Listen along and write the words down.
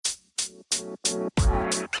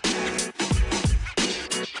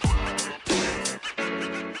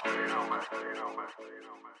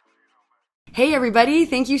Hey everybody,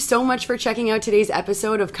 thank you so much for checking out today's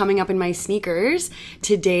episode of Coming Up in My Sneakers.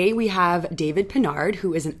 Today we have David Pinard,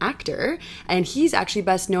 who is an actor, and he's actually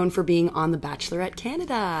best known for being on The Bachelorette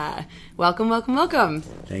Canada. Welcome, welcome, welcome.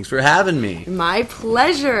 Thanks for having me. My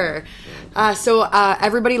pleasure. So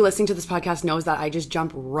everybody listening to this podcast knows that I just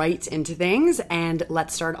jump right into things, and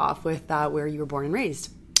let's start off with where you were born and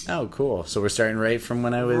raised. Oh, cool. So we're starting right from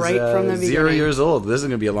when I was from the 0 years old. This is going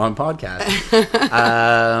to be a long podcast.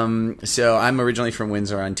 So I'm originally from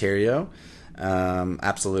Windsor, Ontario.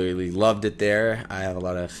 Absolutely loved it there. I have a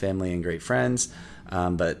lot of family and great friends.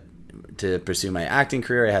 But to pursue my acting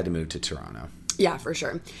career, I had to move to Toronto. Yeah, for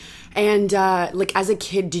sure. And as a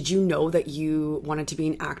kid, did you know that you wanted to be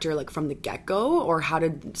an actor from the get-go, or how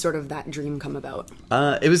did sort of that dream come about?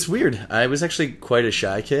 It was weird. I was actually quite a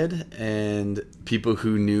shy kid, and people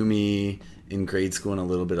who knew me in grade school and a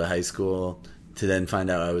little bit of high school to then find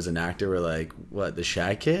out I was an actor were like, what, the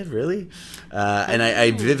shy kid? Really? And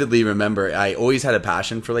I vividly remember I always had a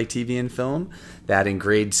passion for TV and film, that in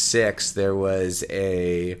grade 6 there was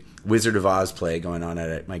a Wizard of Oz play going on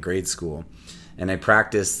at my grade school. And I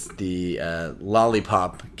practiced the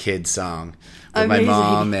Lollipop Kid song with my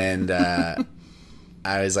mom, and I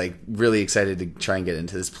was really excited to try and get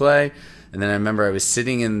into this play. And then I remember I was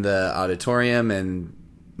sitting in the auditorium, and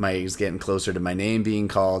I was getting closer to my name being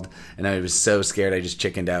called, and I was so scared I just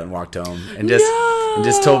chickened out and walked home and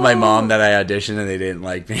just told my mom that I auditioned and they didn't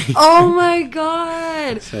like me. Oh my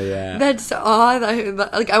god! So yeah, that's odd. I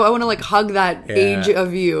want to hug that age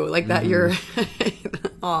of you, that you're.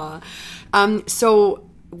 Aw. So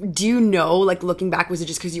do you know, looking back, was it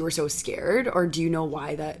just because you were so scared, or do you know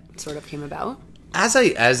why that sort of came about? As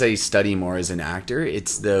I study more as an actor,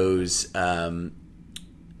 it's those, the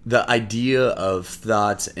idea of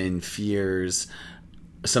thoughts and fears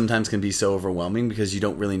sometimes can be so overwhelming because you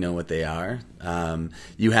don't really know what they are.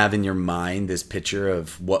 You have in your mind this picture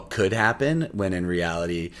of what could happen, when in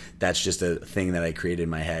reality, that's just a thing that I created in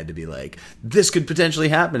my head to be like, this could potentially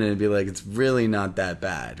happen. And it'd be like, it's really not that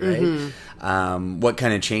bad, right? Mm-hmm. What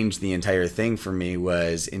kind of changed the entire thing for me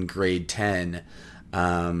was in grade 10,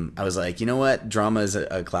 I was like, you know what? Drama is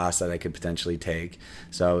a class that I could potentially take.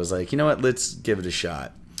 So I was like, you know what? Let's give it a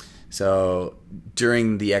shot. So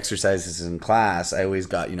during the exercises in class, I always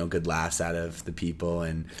got, good laughs out of the people,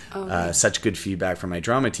 and such good feedback from my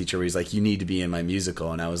drama teacher where he's like, you need to be in my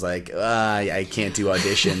musical. And I was like, I can't do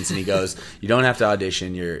auditions. And he goes, you don't have to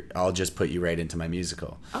audition. I'll just put you right into my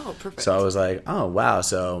musical. Oh, perfect. So I was like, oh, wow.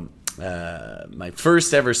 So my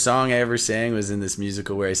first ever song I ever sang was in this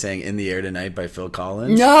musical where I sang In the Air Tonight by Phil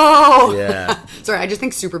Collins. No! Yeah. Sorry, I just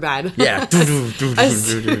think super bad. Yeah. I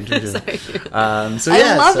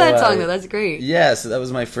love that song, though. That's great. Yeah, so that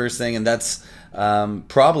was my first thing, and that's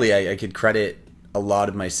probably I could credit a lot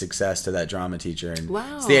of my success to that drama teacher. And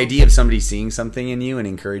wow. It's the idea of somebody seeing something in you and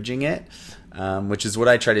encouraging it, which is what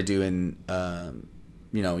I try to do in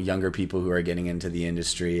younger people who are getting into the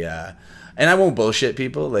industry. And I won't bullshit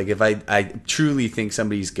people. If I truly think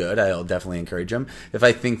somebody's good, I'll definitely encourage them. If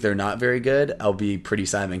I think they're not very good, I'll be pretty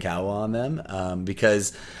Simon Cowell on them.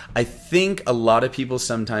 Because I think a lot of people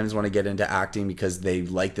sometimes want to get into acting because they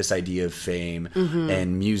like this idea of fame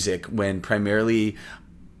and music, when primarily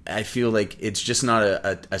I feel like it's just not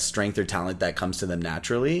a strength or talent that comes to them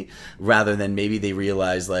naturally, rather than maybe they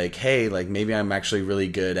realize hey, maybe I'm actually really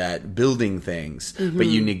good at building things, but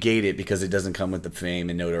you negate it because it doesn't come with the fame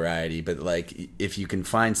and notoriety. But if you can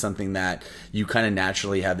find something that you kind of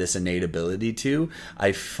naturally have this innate ability to,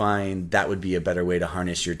 I find that would be a better way to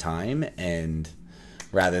harness your time, and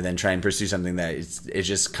rather than try and pursue something that it's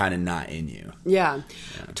just kind of not in you. Yeah,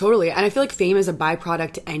 totally. And I feel like fame is a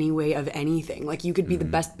byproduct anyway of anything. You could be the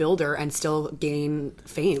best builder and still gain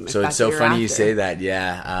fame. So it's so funny you say that.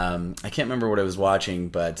 Yeah. I can't remember what I was watching,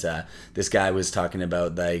 but this guy was talking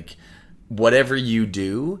about whatever you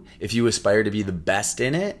do, if you aspire to be the best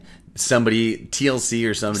in it, somebody, TLC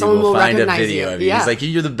or somebody will find a video of you. Yeah. He's like,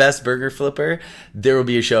 you're the best burger flipper. There will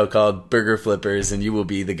be a show called Burger Flippers, and you will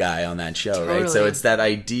be the guy on that show, totally. Right? So it's that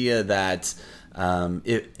idea that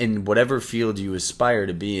in whatever field you aspire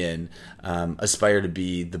to be in, aspire to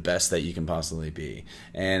be the best that you can possibly be.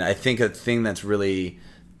 And I think a thing that's really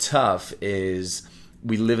tough is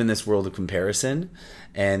we live in this world of comparison,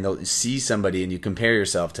 and they'll see somebody and you compare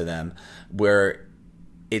yourself to them, where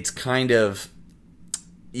it's kind of,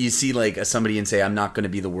 you see somebody and say, I'm not going to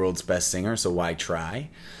be the world's best singer, so why try?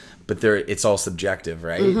 but it's all subjective,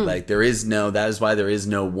 right? Like that is why there is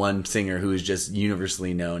no one singer who is just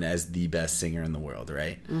universally known as the best singer in the world,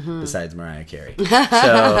 right? Besides Mariah Carey.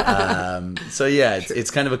 So yeah,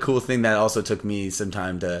 it's kind of a cool thing that also took me some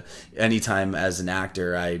time to, anytime as an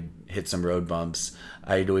actor I hit some road bumps,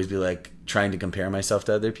 I'd always be like trying to compare myself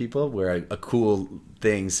to other people, where a cool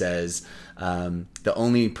thing says, the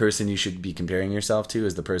only person you should be comparing yourself to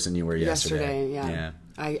is the person you were yesterday. Yeah.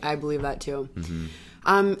 I believe that too.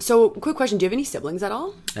 So quick question, do you have any siblings at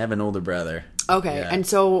all? I have an older brother. Okay. Yeah. And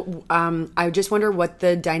so I just wonder what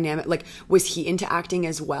the dynamic, like, was he into acting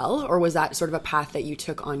as well, or was that sort of a path that you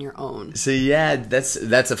took on your own? So yeah, that's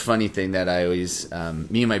a funny thing that I always,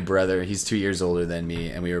 me and my brother, he's 2 years older than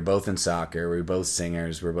me, and we were both in soccer, we were both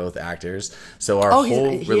singers, we were both actors. So our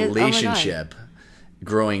whole relationship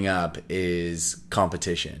growing up is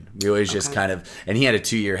competition. We always just kind of, and he had a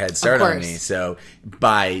 2-year head start on me. So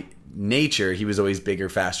by nature, he was always bigger,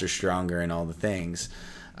 faster, stronger, and all the things.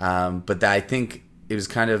 But I think it was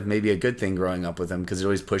kind of maybe a good thing growing up with him, because it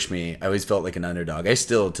always pushed me. I always felt like an underdog. I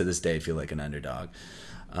still, to this day, feel like an underdog.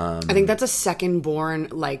 I think that's a second born,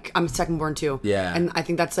 like, I'm second born too. Yeah. And I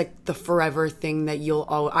think that's like the forever thing that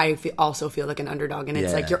also feel like an underdog. And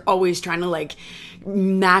it's like, you're always trying to like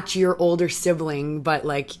match your older sibling. But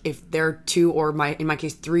like, if they're 2 or in my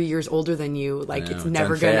case, 3 years older than you, like it's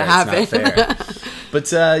never going to happen. It's not fair. But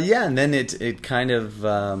yeah, and then it kind of,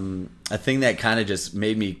 a thing that kind of just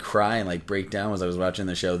made me cry and like break down was I was watching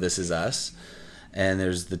the show This Is Us. And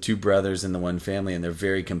there's the 2 brothers in the one family, and they're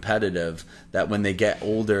very competitive, that when they get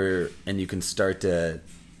older and you can start to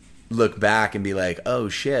look back and be like, oh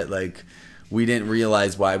shit, like we didn't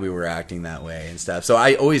realize why we were acting that way and stuff. So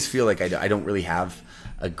I always feel like I don't really have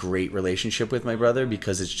a great relationship with my brother,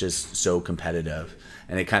 because it's just so competitive,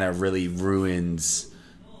 and it kind of really ruins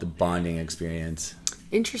the bonding experience.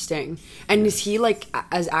 Interesting. And is he like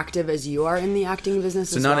as active as you are in the acting business?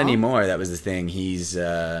 So not anymore. That was the thing. He's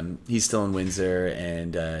still in Windsor,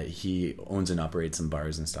 and he owns and operates some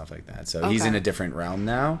bars and stuff like that. So he's in a different realm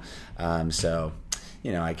now. So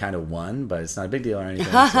I kind of won, but it's not a big deal or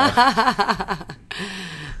anything. So.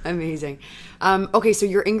 Amazing. Okay, so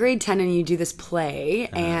you're in grade 10 and you do this play,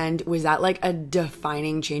 and was that like a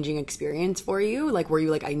defining, changing experience for you? Like, were you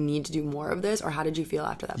like, I need to do more of this, or how did you feel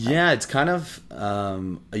after that play? Yeah, it's kind of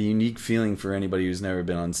a unique feeling for anybody who's never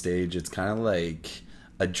been on stage. It's kind of like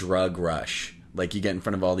a drug rush. Like, you get in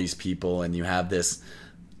front of all these people and you have this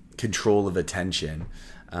control of attention.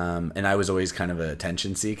 And I was always kind of an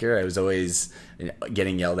attention seeker. I was always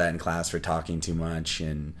getting yelled at in class for talking too much,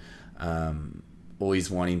 and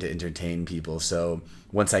always wanting to entertain people. So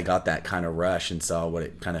once I got that kind of rush and saw what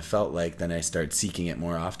it kind of felt like, then I started seeking it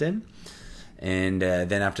more often. And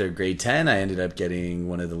then after grade 10, I ended up getting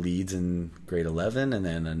one of the leads in grade 11, and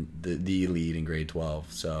then the lead in grade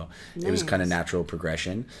 12. So It was kind of natural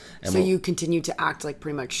progression. And so you continued to act like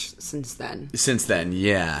pretty much since then? Since then,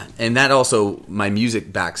 yeah. And that also, my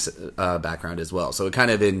music background as well. So it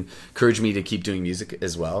kind of encouraged me to keep doing music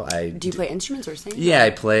as well. Do you play instruments or sing? Yeah,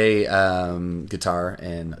 I play guitar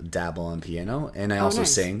and dabble on piano. And I also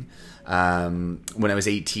sing. When I was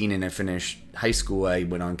 18 and I finished high school, I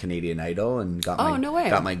went on Canadian Idol and got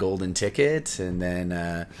my golden ticket. And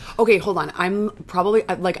then okay, hold on, I'm probably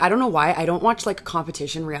like, I don't know why I don't watch like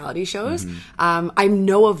competition reality shows. I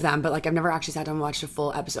know of them, but like I've never actually sat down and watched a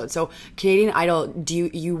full episode. So Canadian Idol, do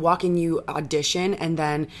you walk in, you audition, and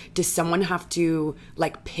then does someone have to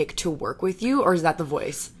like pick to work with you, or is that The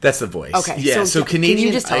Voice? That's The Voice. Okay, yeah. So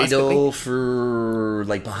Canadian Idol, for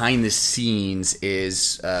like behind the scenes,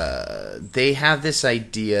 is they have this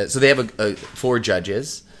idea. So they have 4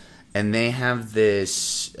 judges, and they have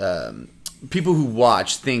this. People who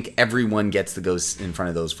watch think everyone gets to go in front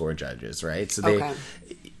of those 4 judges, right? So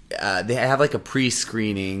they have like a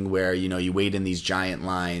pre-screening where you wait in these giant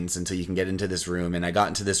lines until you can get into this room. And I got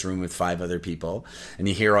into this room with 5 other people, and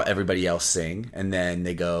you hear everybody else sing, and then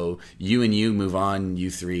they go, you and you move on, you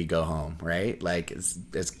 3 go home, right? Like it's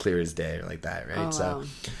as clear as day, like that, right? Wow.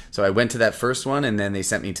 So I went to that first one, and then they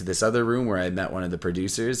sent me to this other room where I met one of the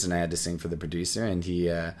producers, and I had to sing for the producer. And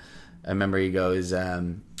I remember he goes,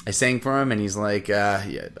 I sang for him, and he's like, yeah,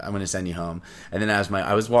 I'm going to send you home. And then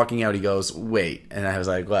I was walking out, he goes, wait. And I was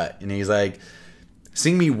like, what? And he's like,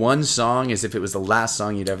 sing me one song as if it was the last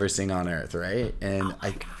song you'd ever sing on earth, right? And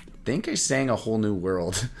I think I sang A Whole New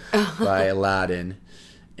World by Aladdin.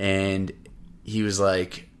 And he was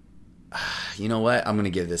like, you know what? I'm going to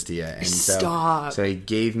give this to you. And Stop. So he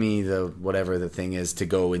gave me whatever the thing is to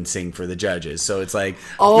go and sing for the judges. So it's like,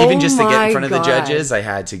 Oh even just to get my in front of the God. judges, I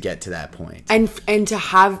had to get to that point. And to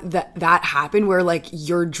have that happen where like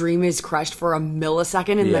your dream is crushed for a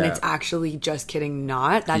millisecond and then Yeah. it's actually just kidding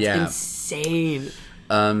not. That's Yeah. insane.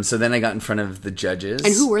 So then I got in front of the judges.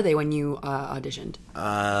 And who were they when you auditioned?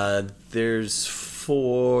 There's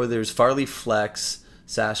four. There's Farley Flex,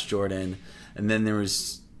 Sash Jordan, and then there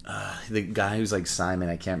was the guy who's like Simon.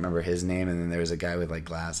 I can't remember his name. And then there was a guy with like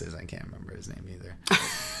glasses. I can't remember his name either.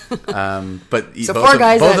 But So both, four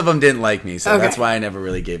guys both that- of them didn't like me, so Okay. that's why I never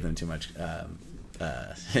really gave them too much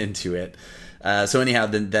into it. So anyhow,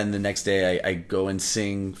 then the next day I go and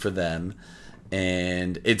sing for them.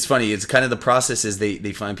 And it's funny. It's kind of the process is they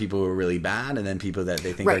find people who are really bad, and then people that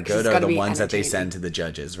they think Right, are 'cause good it's are gotta the be ones that they entertaining. send to the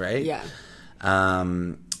judges, right? Yeah.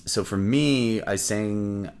 So for me, I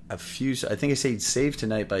sang a few. I think I sang "Save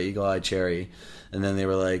Tonight" by Eagle Eye Cherry, and then they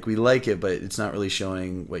were like, "We like it, but it's not really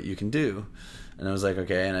showing what you can do." And I was like,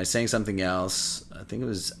 "Okay." And I sang something else. I think it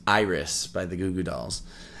was "Iris" by the Goo Goo Dolls,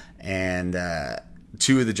 and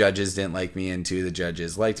two of the judges didn't like me, and two of the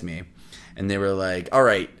judges liked me, and they were like, "All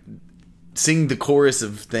right, sing the chorus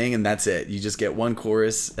of thing and that's it. You just get one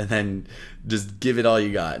chorus and then just give it all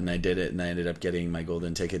you got." And I did it, and I ended up getting my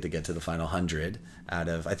golden ticket to get to the final 100 out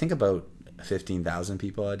of I think about 15,000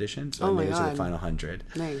 people auditioned. So Oh I my made it to the God. final 100.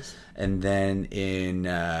 Nice. And then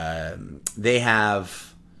they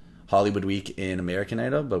have Hollywood Week in American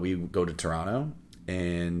Idol, but we go to Toronto.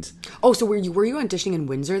 And Oh, so were you auditioning in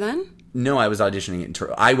Windsor then? no, I was auditioning in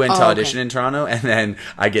Toronto. I went to Oh, audition okay. in Toronto, and then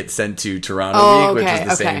I get sent to Toronto Oh, Week, which okay, is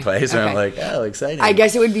the same okay, place. And I'm okay. like, oh, exciting. I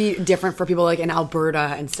guess it would be different for people like in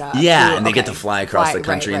Alberta and stuff. Yeah, too. and they get Okay. to fly across the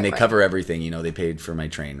country, and they right. cover everything. You know, they paid for my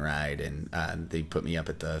train ride, and they put me up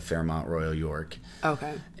at the Fairmont Royal York.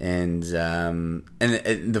 Okay. And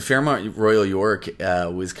the Fairmont Royal York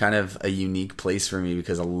was kind of a unique place for me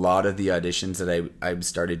because a lot of the auditions that I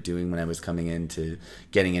started doing when I was getting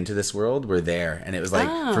into this world were there, and it was like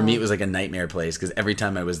for me it was like a nightmare place because every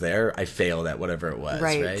time I was there I failed at whatever it was.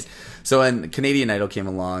 Right. So when Canadian Idol came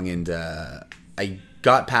along, and I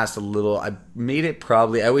got past a little. I made it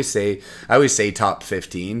probably. I always say top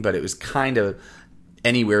 15, but it was kind of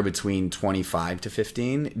anywhere between 25 to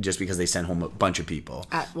 15, just because they sent home a bunch of people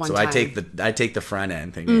At one so time. I take the front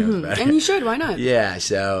end thinking it was better. And you should. Why not? Yeah,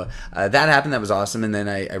 so that happened. That was awesome. And then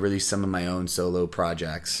I released some of my own solo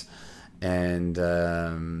projects. And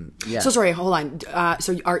yeah. So sorry, hold on.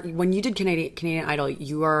 When you did Canadian Idol,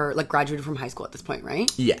 you are like graduated from high school at this point,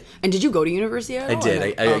 right? Yeah. And did you go to university at all? I did.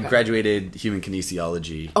 or no? I Okay. graduated human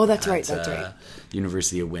kinesiology. Oh, that's at, right, that's right.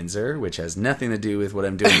 University of Windsor, which has nothing to do with what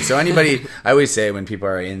I'm doing. So anybody, I always say when people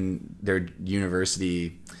are in their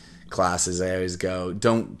university classes, I always go,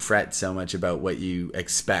 don't fret so much about what you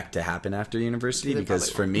expect to happen after university,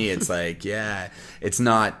 because probably for me, it's like, yeah, it's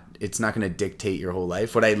not going to dictate your whole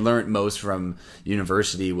life. What I learned most from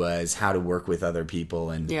university was how to work with other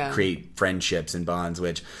people and Yeah. create friendships and bonds,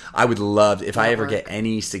 which I would love if I ever Network. get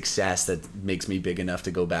any success that makes me big enough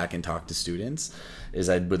to go back and talk to students, is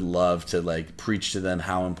I would love to like preach to them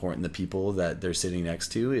how important the people that they're sitting next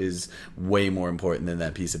to is way more important than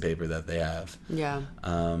that piece of paper that they have. Yeah.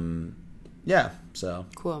 Yeah, so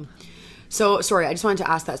Cool. So sorry, I just wanted to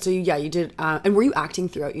ask that. So you did, and were you acting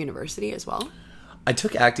throughout university as well? I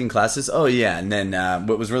took acting classes. Oh yeah, and then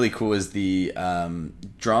what was really cool is the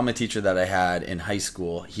drama teacher that I had in high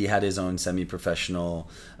school. He had his own semi-professional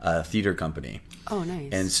theater company. Oh,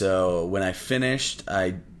 nice. And so when I finished,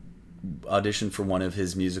 I auditioned for one of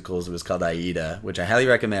his musicals. It was called Aida, which I highly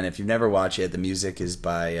recommend. If you've never watched it, the music is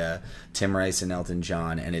by Tim Rice and Elton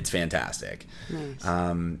John, and it's fantastic.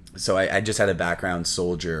 Nice. So I just had a background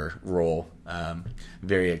soldier role.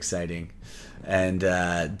 Very exciting. And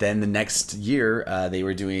then the next year, they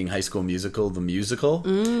were doing High School Musical, the musical,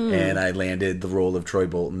 and I landed the role of Troy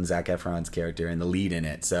Bolton, Zac Efron's character, and the lead in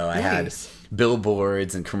it. So I had Nice.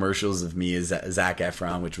 billboards and commercials of me as Zac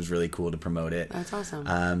Efron, which was really cool to promote it. That's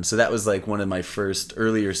awesome. So that was like one of my first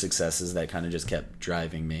earlier successes that kind of just kept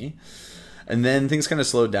driving me. And then things kind of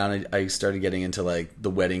slowed down. I started getting into like the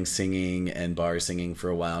wedding singing and bar singing for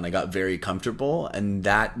a while, and I got very comfortable. And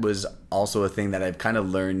that was also a thing that I've kind of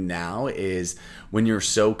learned now is when you're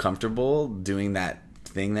so comfortable doing that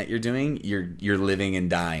thing that you're doing, you're living and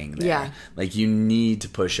dying there. Yeah. Like you need to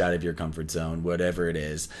push out of your comfort zone, whatever it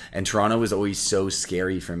is. And Toronto was always so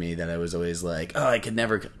scary for me that I was always like, oh, I could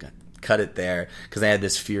never cut it there because I had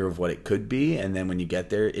this fear of what it could be, and then when you get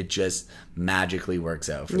there, it just magically works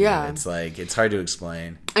out for me. It's like, it's hard to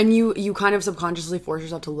explain. And you kind of subconsciously force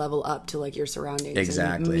yourself to level up to like your surroundings.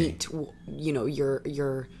 Exactly. And meet, you know,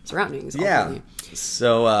 your surroundings. Yeah. Ultimately.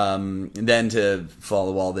 So then to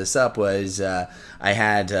follow all this up was I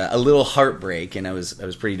had a little heartbreak, and I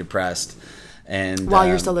was pretty depressed. And while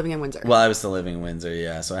you're still living in Windsor. While I was still living in Windsor,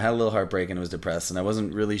 yeah. So I had a little heartbreak and I was depressed, and I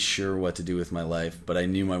wasn't really sure what to do with my life, but I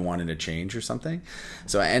knew I wanted to change or something.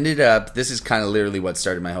 So I ended up, this is kind of literally what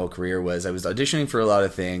started my whole career, was I was auditioning for a lot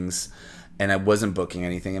of things and I wasn't booking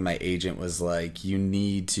anything, and my agent was like, you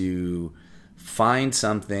need to find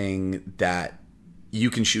something that you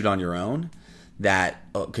can shoot on your own that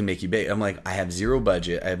can make you big. I'm like, I have zero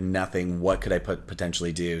budget. I have nothing. What could I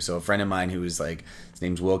potentially do? So a friend of mine who was like, his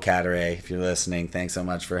name's Will Catteray. If you're listening, thanks so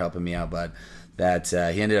much for helping me out, bud. That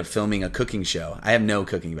he ended up filming a cooking show. I have no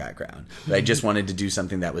cooking background, but I just wanted to do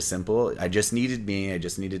something that was simple. I just needed me. I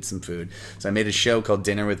just needed some food. So I made a show called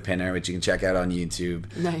Dinner with Pinner, which you can check out on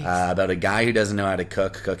YouTube. Nice. About a guy who doesn't know how to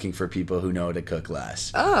cook, cooking for people who know how to cook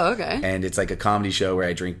less. Oh, okay. And it's like a comedy show where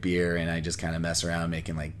I drink beer and I just kind of mess around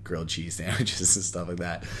making like grilled cheese sandwiches and stuff like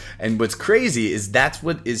that. And what's crazy is that's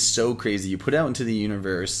what is so crazy. You put out into the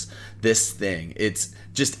universe this thing. It's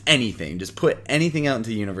just anything. Just put anything out into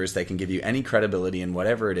the universe that can give you any credibility in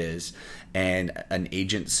whatever it is. And an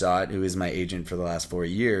agent saw it, who is my agent for the last 4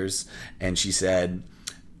 years. And she said,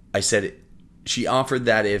 she offered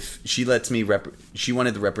that if she lets me, she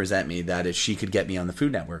wanted to represent me, that if she could get me on the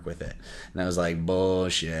Food Network with it. And I was like,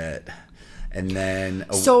 bullshit. And then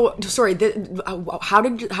so sorry, how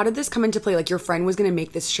did this come into play? Like, your friend was going to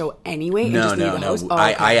make this show anyway? And no. Oh, okay.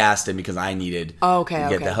 I asked him because I needed to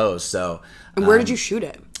get the host. So and where did you shoot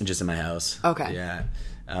it? Just in my house. Okay.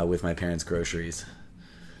 Yeah, with my parents' groceries.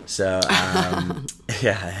 So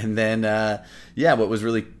yeah, and then what was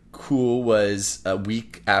really cool was a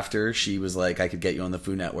week after she was like, I could get you on the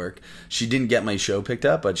Food Network. She didn't get my show picked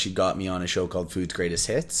up, but she got me on a show called Food's Greatest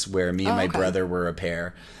Hits, where me and my brother were a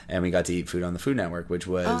pair, and we got to eat food on the Food Network, which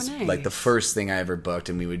was like the first thing I ever booked.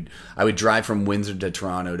 And I would drive from Windsor to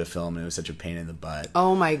Toronto to film, and it was such a pain in the butt.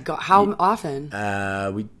 Oh my god! How often?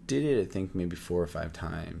 We did it, I think, maybe 4 or 5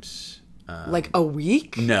 times. Like a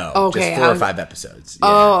week? No, okay, just 4 or 5 episodes. Yeah.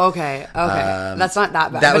 Oh, okay. That's not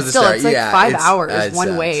that bad. That but was still, the start. it's like 5 hours one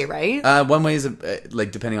sucks. way, right? One way is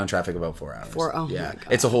like, depending on traffic, about 4 hours. Oh yeah, my god,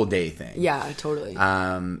 it's a whole day thing. Yeah, totally.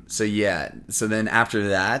 So then after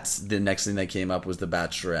that, the next thing that came up was The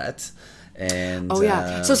Bachelorette. And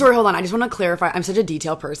so sorry, hold on, I just want to clarify. I'm such a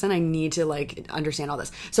detail person. I need to like understand all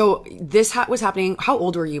this. So this was happening. How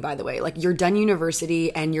old were you, by the way? Like, you're done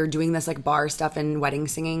university and you're doing this like bar stuff and wedding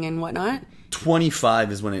singing and whatnot?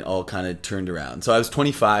 25 is when it all kind of turned around. So I was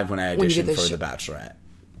 25 when I auditioned for The Bachelorette.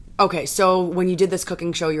 Okay, so when you did this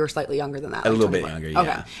cooking show, you were slightly younger than that. A little bit younger, yeah.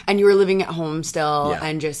 Okay, and you were living at home still,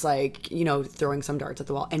 and just like, you know, throwing some darts at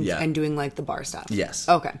the wall and doing like the bar stuff. Yes.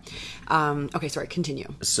 Okay. Okay, sorry,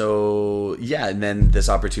 continue. So yeah, and then this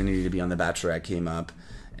opportunity to be on The Bachelorette came up,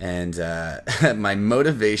 and my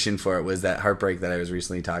motivation for it was that heartbreak that I was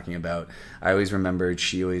recently talking about. I always remembered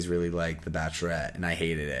she always really liked The Bachelorette, and I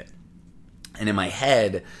hated it. And in my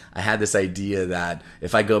head, I had this idea that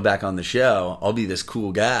if I go back on the show, I'll be this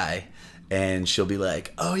cool guy, and she'll be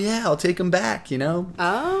like, "Oh yeah, I'll take him back," you know?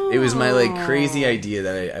 Oh. It was my like crazy idea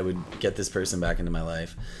that I would get this person back into my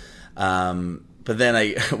life. But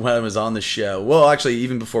then when I was on the show, well, actually,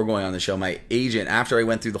 even before going on the show, my agent, after I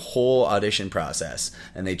went through the whole audition process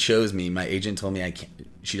and they chose me, my agent told me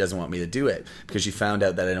she doesn't want me to do it because she found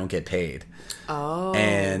out that I don't get paid. Oh.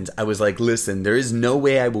 And I was like, listen, there is no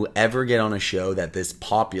way I will ever get on a show that this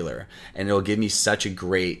popular, and it'll give me such a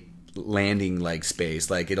great landing like space.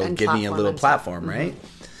 Like, it'll give me a little platform, right?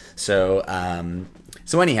 So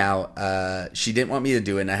anyhow, she didn't want me to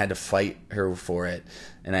do it, and I had to fight her for it.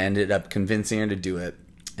 And I ended up convincing her to do it,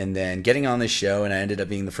 and then getting on this show, and I ended up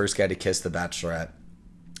being the first guy to kiss The Bachelorette.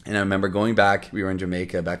 And I remember going back, we were in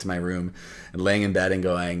Jamaica, back to my room, and laying in bed and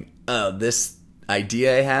going, oh, this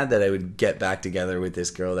idea I had that I would get back together with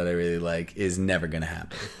this girl that I really like is never going to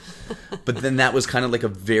happen. But then that was kind of like a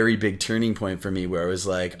very big turning point for me, where I was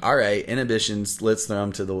like, all right, inhibitions, let's throw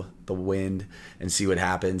them to the wind and see what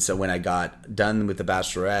happens. So when I got done with The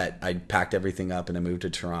Bachelorette, I packed everything up and I moved to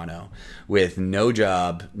Toronto with no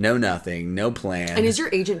job, no nothing, no plan. And is your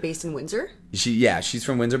agent based in Windsor? She's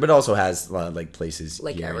from Windsor, but also has a lot of like places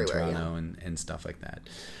like here everywhere, in Toronto and stuff like that.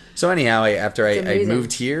 So anyhow, after I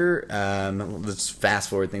moved here, let's fast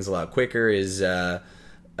forward things a lot quicker, is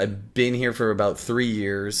I've been here for about 3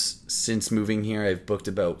 years. Since moving here, I've booked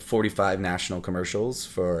about 45 national commercials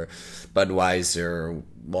for Budweiser,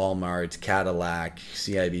 Walmart, Cadillac,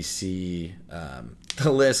 CIBC,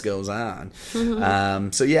 the list goes on.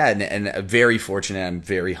 So yeah, and very fortunate. I'm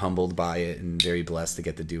very humbled by it and very blessed to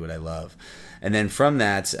get to do what I love. And then from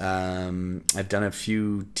that, I've done a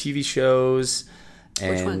few TV shows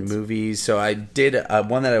and movies. So I did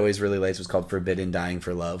one that I always really liked was called Forbidden Dying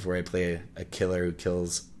for Love, where I play a killer who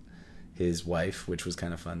kills his wife, which was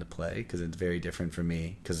kind of fun to play because it's very different from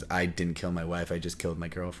me, because I didn't kill my wife, I just killed my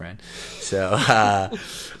girlfriend. So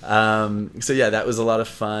so yeah, that was a lot of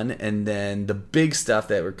fun. And then the big stuff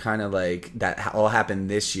that were kind of like that all happened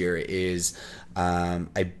this year is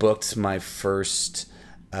I booked my first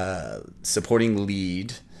supporting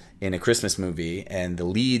lead in a Christmas movie, and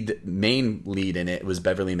the main lead in it was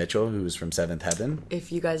Beverly Mitchell, who was from Seventh Heaven.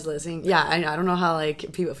 If you guys listening, yeah, I don't know how like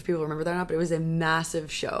if people remember that or not, but it was a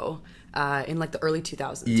massive show in like the early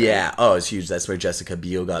 2000s. Yeah, right? Oh, it's huge. That's where Jessica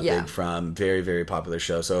Biel got big from. Very, very popular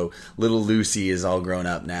show. So little Lucy is all grown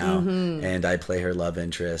up now, and I play her love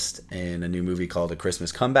interest in a new movie called A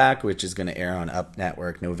Christmas Comeback, which is going to air on Up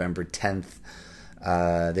Network November 10th.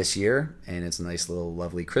 This year, and it's a nice little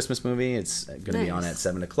lovely Christmas movie. It's going to be on at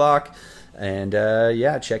 7:00, and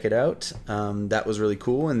yeah, check it out. That was really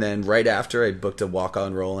cool. And then right after, I booked a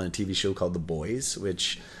walk-on role in a TV show called The Boys,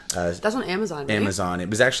 which that's on Amazon, right? Amazon. It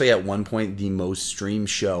was actually at one point the most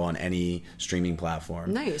streamed show on any streaming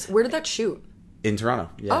platform. Nice. Where did that shoot? In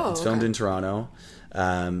Toronto. Yeah, it's filmed in Toronto.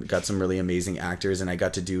 Got some really amazing actors, and I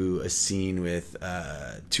got to do a scene with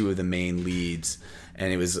two of the main leads,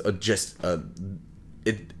 and it was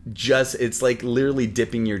it's like literally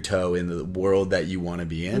dipping your toe in the world that you want to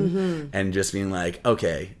be in, and just being like,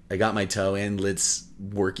 okay, I got my toe in, let's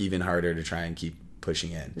work even harder to try and keep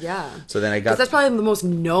pushing in. Yeah. So then I got... that's probably the most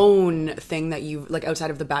known thing that you've, like,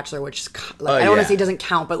 outside of The Bachelor, which, like, I don't want to say it doesn't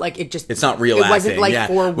count, but, like, it just... It's not real acting. It wasn't, like,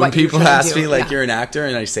 for what when people you're ask to me, like, you're an actor,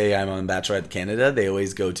 and I say I'm on Bachelorette Canada, they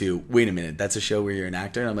always go to, wait a minute, that's a show where you're an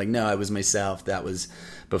actor? And I'm like, no, I was myself. That was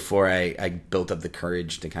before I built up the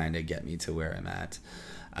courage to kind of get me to where I'm at.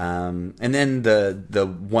 And then the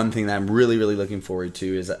one thing that I'm really, really looking forward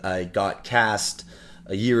to is I got cast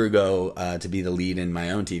a year ago to be the lead in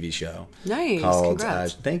my own TV show. Nice.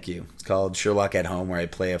 Congrats. Thank you. It's called Sherlock at Home, where I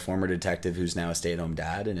play a former detective who's now a stay-at-home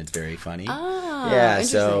dad, and it's very funny. Yeah,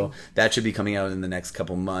 so that should be coming out in the next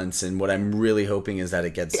couple months, and what I'm really hoping is that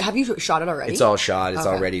it gets... Have you shot it already? It's all shot. It's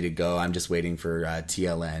all ready to go. I'm just waiting for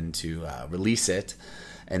TLN to release it.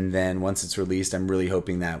 And then once it's released, I'm really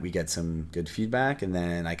hoping that we get some good feedback, and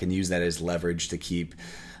then I can use that as leverage to keep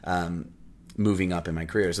moving up in my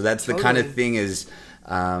career. So that's the kind of thing is,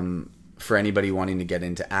 for anybody wanting to get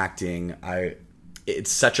into acting, it's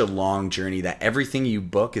such a long journey that everything you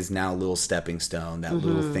book is now a little stepping stone, that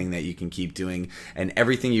little thing that you can keep doing. And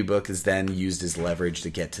everything you book is then used as leverage to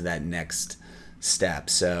get to that next step.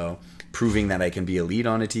 So proving that I can be a lead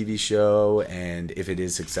on a TV show, and if it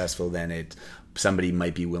is successful, then somebody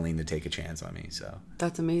might be willing to take a chance on me. So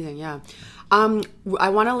that's amazing. Yeah. I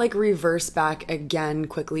want to like reverse back again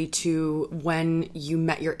quickly to when you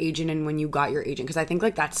met your agent and when you got your agent, because I think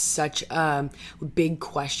like that's such a big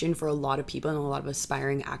question for a lot of people and a lot of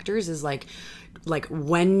aspiring actors is like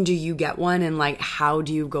when do you get one, and like how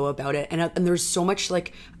do you go about it, and there's so much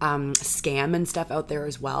like scam and stuff out there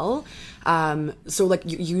as well. So like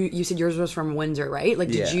you said yours was from Windsor, right? Like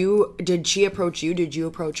did she approach you, did you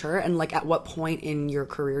approach her, and like at what point in your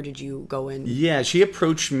career did you go in? Yeah, she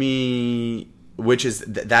approached me, which is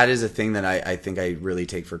that is a thing that I think I really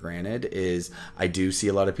take for granted, is I do see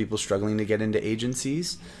a lot of people struggling to get into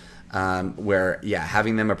agencies. Where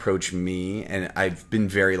having them approach me, and I've been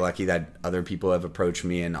very lucky that other people have approached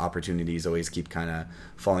me, and opportunities always keep kind of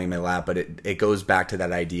falling in my lap, but it goes back to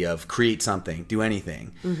that idea of create something, do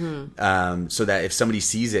anything, so that if somebody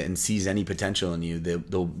sees it and sees any potential in you,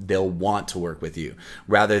 they'll want to work with you,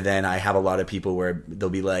 rather than I have a lot of people where they'll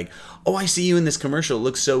be like, oh, I see you in this commercial, it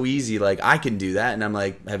looks so easy, like I can do that, and I'm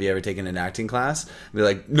like, have you ever taken an acting class? They're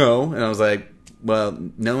like, no, and I was like, well,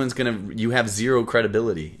 no one's you have zero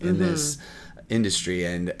credibility in this industry.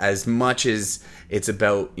 And as much as it's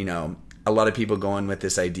about, a lot of people going with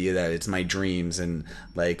this idea that it's my dreams and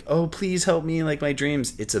like, oh, please help me, like my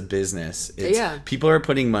dreams. It's a business. People are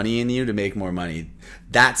putting money in you to make more money.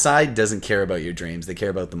 That side doesn't care about your dreams. They care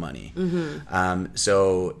about the money.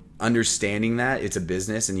 So understanding that it's a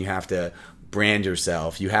business and you have to brand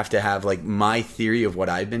yourself. You have to have, like, my theory of what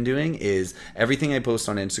I've been doing is everything I post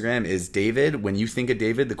on Instagram is David. When you think of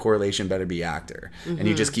David, the correlation better be actor. And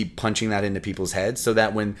you just keep punching that into people's heads so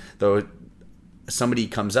that when somebody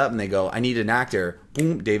comes up and they go, I need an actor.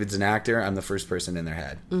 Boom, David's an actor. I'm the first person in their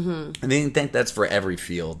head. And they think that's for every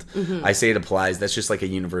field. I say it applies. That's just like a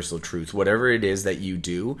universal truth. Whatever it is that you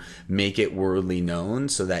do, make it worldly known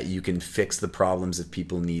so that you can fix the problems if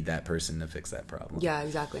people need that person to fix that problem. Yeah,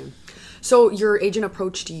 exactly. So your agent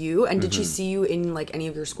approached you, and did she see you in like any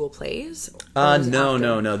of your school plays?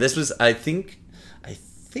 No. This was, I think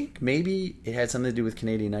maybe it had something to do with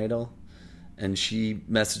Canadian Idol. And she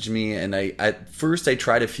messaged me, and at first I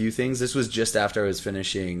tried a few things. This was just after I was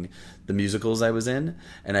finishing the musicals I was in,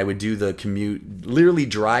 and I would do the commute, literally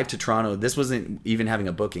drive to Toronto. This wasn't even having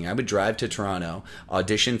a booking. I would drive to Toronto,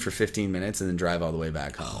 audition for 15 minutes, and then drive all the way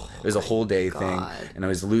back home. It was a whole day thing, and I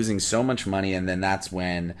was losing so much money, and then that's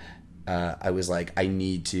when I was like, I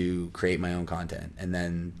need to create my own content. And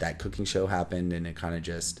then that cooking show happened, and it kind of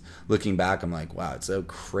just, looking back, I'm like, wow, it's so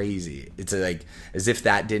crazy. It's like, as if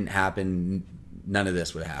that didn't happen, none of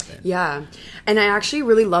this would happen. Yeah. And I actually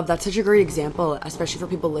really love, that's such a great example, especially for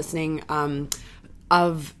people listening,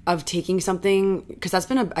 of taking something, because that's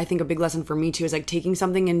been I think a big lesson for me too, is like taking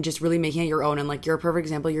something and just really making it your own. And like, you're a perfect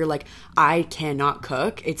example. You're like, I cannot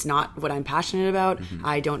cook, it's not what I'm passionate about,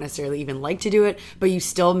 I don't necessarily even like to do it, but you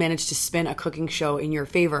still managed to spin a cooking show in your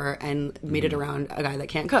favor and made it around a guy that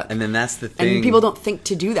can't cook. And then that's the thing, and people don't think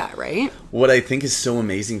to do that, right? What I think is so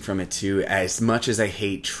amazing from it too, as much as I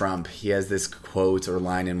hate Trump, he has this quote or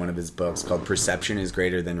line in one of his books called "Perception is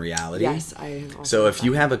greater than reality." Yes, so if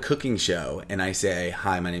you have a cooking show and I say,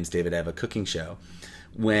 hi, my name's David, I have a cooking show.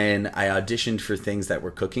 When I auditioned for things that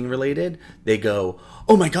were cooking related, they go,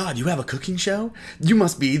 oh my God, you have a cooking show? You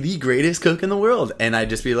must be the greatest cook in the world. And I'd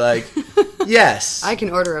just be like, yes. I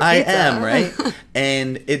can order a pizza. I am, right?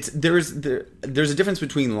 And there's a difference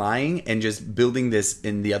between lying and just building this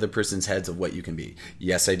in the other person's heads of what you can be.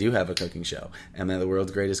 Yes, I do have a cooking show. Am I the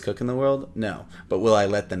world's greatest cook in the world? No. But will I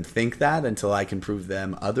let them think that until I can prove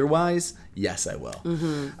them otherwise? Yes, I will.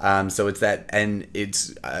 So it's that, and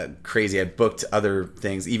it's crazy. I booked other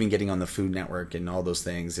things, even getting on the Food Network and all those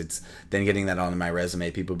things. It's then getting that on my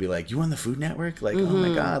resume. People be like, you on the Food Network? Like, oh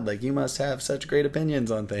my God, like you must have such great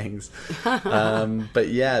opinions on things. But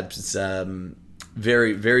yeah, it's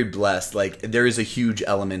very, very blessed. Like, there is a huge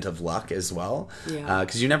element of luck as well. Yeah.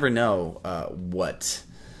 'Cause you never know what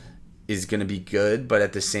is going to be good. But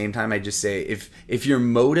at the same time, I just say, if your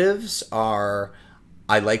motives are,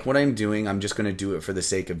 I like what I'm doing, I'm just going to do it for the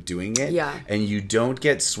sake of doing it. Yeah. And you don't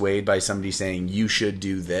get swayed by somebody saying you should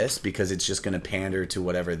do this because it's just going to pander to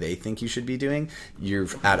whatever they think you should be doing, you're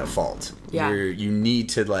at a fault. Yeah. You need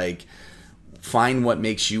to, like, find what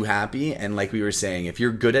makes you happy. And like we were saying, if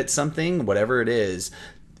you're good at something, whatever it is,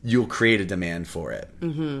 you'll create a demand for it.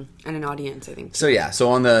 And an audience, I think. So yeah, so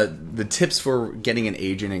on the tips for getting an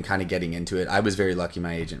agent and kind of getting into it, I was very lucky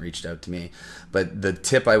my agent reached out to me. But the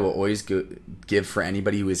tip I will always give for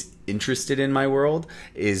anybody who is interested in my world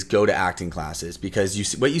is go to acting classes.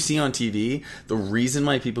 Because what you see on TV, the reason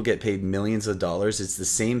why people get paid millions of dollars, it's the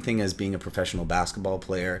same thing as being a professional basketball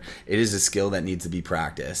player. It is a skill that needs to be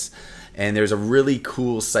practiced. And there's a really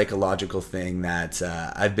cool psychological thing that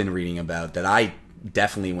I've been reading about that I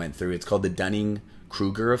definitely went through. It's called the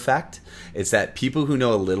Dunning-Kruger effect. It's that people who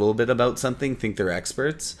know a little bit about something think they're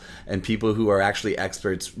experts, and people who are actually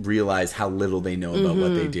experts realize how little they know about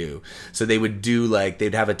what they do. So they would do, like,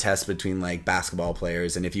 they'd have a test between, like, basketball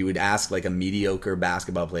players, and if you would ask, like, a mediocre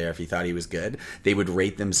basketball player if he thought he was good, they would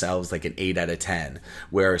rate themselves like an 8 out of 10.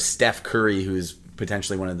 Where Steph Curry, who's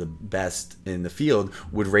potentially one of the best in the field,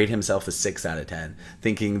 would rate himself a 6 out of 10,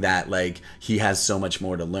 thinking that, like, he has so much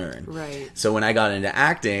more to learn. Right. So when I got into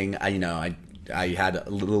acting, I had a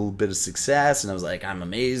little bit of success, and I was like, I'm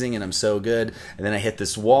amazing and I'm so good. And then I hit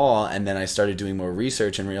this wall, and then I started doing more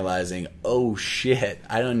research and realizing, oh shit,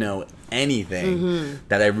 I don't know anything,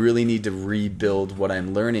 that I really need to rebuild what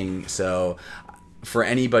I'm learning. So for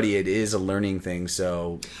anybody, it is a learning thing.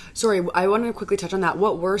 So sorry, I want to quickly touch on that.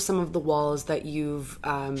 What were some of the walls that you've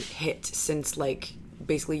hit since, like,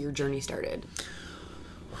 basically your journey started?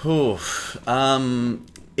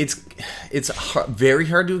 It's very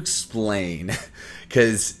hard to explain,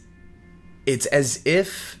 because it's as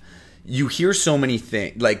if you hear so many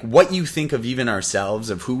things. Like, what you think of even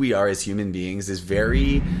ourselves, of who we are as human beings, is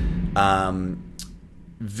very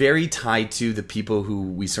very tied to the people who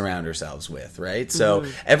we surround ourselves with, right? So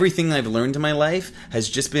everything I've learned in my life has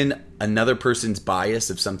just been another person's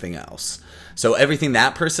bias of something else. So everything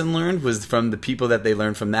that person learned was from the people that they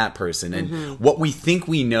learned from that person. And what we think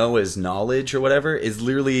we know as knowledge or whatever is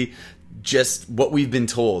literally just what we've been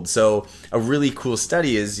told. So a really cool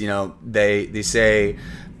study is, they say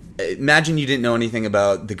imagine you didn't know anything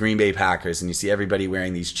about the Green Bay Packers and you see everybody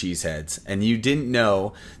wearing these cheese heads and you didn't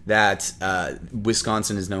know that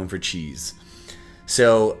Wisconsin is known for cheese.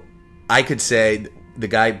 So I could say,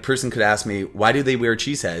 person could ask me, why do they wear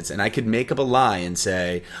cheese heads? And I could make up a lie and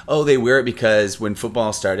say, oh, they wear it because when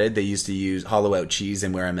football started, they used to use hollow out cheese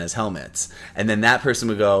and wear them as helmets. And then that person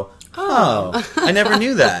would go, oh, I never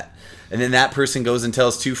knew that. And then that person goes and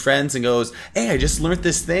tells two friends and goes, hey, I just learned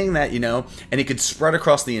this thing that, and it could spread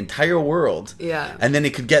across the entire world. Yeah. And then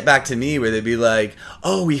it could get back to me where they'd be like,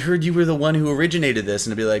 oh, we heard you were the one who originated this.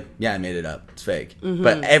 And I'd be like, yeah, I made it up. It's fake. Mm-hmm.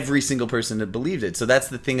 But every single person had believed it. So that's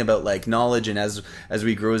the thing about like knowledge. And as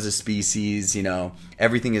we grow as a species,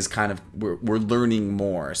 everything is kind of, we're learning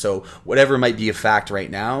more. So whatever might be a fact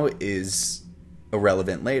right now is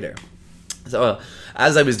irrelevant later. So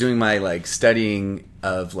as I was doing my like studying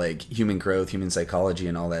of like human growth, human psychology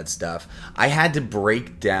and all that stuff, I had to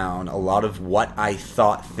break down a lot of what I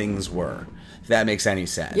thought things were, if that makes any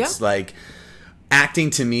sense. Yeah. Like acting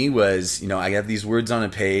to me was, I have these words on a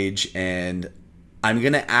page and I'm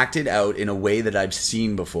going to act it out in a way that I've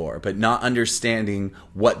seen before, but not understanding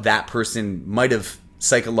what that person might have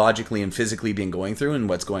psychologically and physically been going through and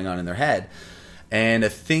what's going on in their head. And a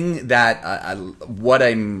thing that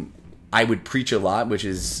I would preach a lot, which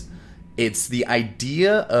is it's the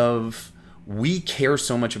idea of we care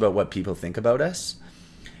so much about what people think about us,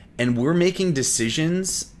 and we're making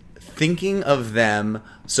decisions thinking of them.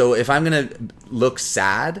 So if I'm going to look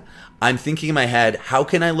sad, I'm thinking in my head, how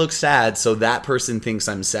can I look sad so that person thinks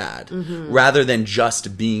I'm sad, mm-hmm. rather than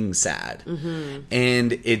just being sad. Mm-hmm.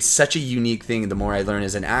 And it's such a unique thing, the more I learn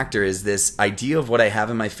as an actor, is this idea of what I have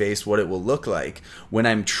in my face, what it will look like. When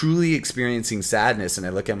I'm truly experiencing sadness and I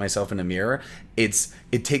look at myself in a mirror,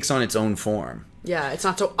 it takes on its own form. Yeah, it's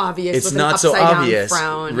not so obvious. It's with not an so obvious,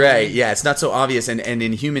 frown. Right? Yeah, it's not so obvious. And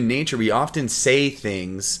in human nature, we often say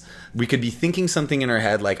things. We could be thinking something in our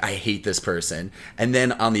head like, I hate this person. And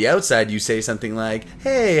then on the outside, you say something like,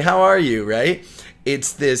 hey, how are you, right?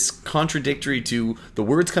 It's this contradictory to the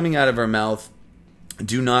words coming out of our mouth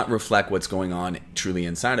do not reflect what's going on truly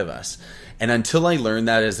inside of us. And until I learned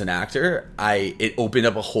that as an actor, it opened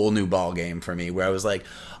up a whole new ball game for me where I was like,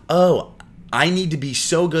 oh, I need to be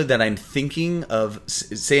so good that I'm thinking of,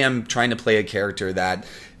 say I'm trying to play a character that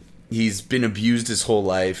he's been abused his whole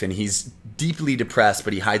life and he's deeply depressed,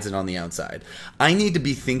 but he hides it on the outside. I need to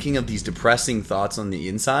be thinking of these depressing thoughts on the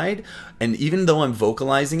inside. And even though I'm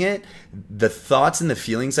vocalizing it, the thoughts and the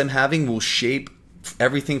feelings I'm having will shape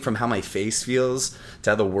everything from how my face feels to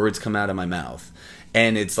how the words come out of my mouth.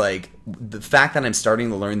 And it's like the fact that I'm starting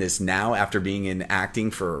to learn this now after being in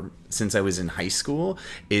acting since I was in high school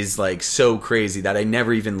is like so crazy that I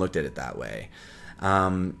never even looked at it that way.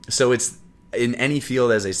 So it's in any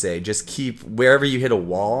field, as I say, just keep, wherever you hit a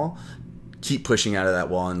wall, keep pushing out of that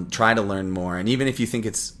wall and try to learn more. And even if you think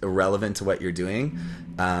it's irrelevant to what you're doing,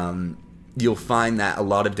 you'll find that a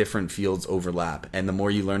lot of different fields overlap. And the more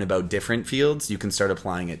you learn about different fields, you can start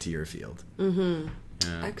applying it to your field. Mm-hmm.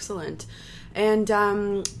 Yeah. Excellent. And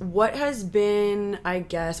what has been, I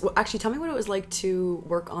guess, well, actually, tell me what it was like to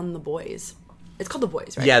work on The Boys. It's called The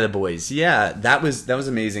Boys, right? Yeah, The Boys. Yeah, that was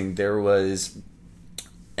amazing. There was,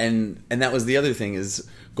 and that was the other thing, is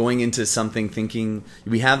going into something thinking,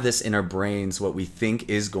 we have this in our brains, what we think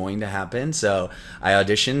is going to happen. So I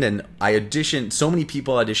auditioned, so many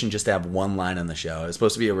people auditioned just to have one line on the show. I was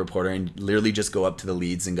supposed to be a reporter and literally just go up to the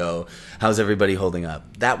leads and go, how's everybody holding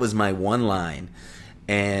up? That was my one line.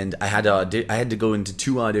 And I had to go into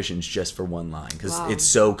 2 auditions just for one line because It's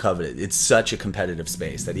so coveted. It's such a competitive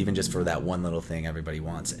space that even just for that one little thing, everybody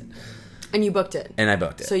wants it. And you booked it. And I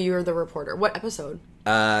booked it. So you were the reporter. What episode?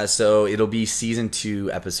 So it'll be season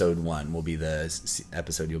 2, episode 1 will be the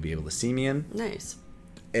episode you'll be able to see me in. Nice.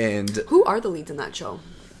 And who are the leads in that show?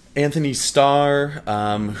 Anthony Starr,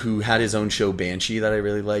 who had his own show Banshee that I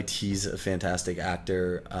really liked. He's a fantastic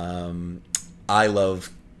actor. I love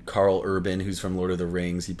Carl Urban, who's from Lord of the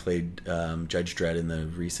Rings. He played Judge Dredd in the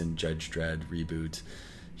recent Judge Dredd reboot.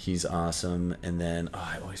 He's awesome. And then,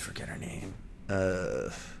 I always forget her name.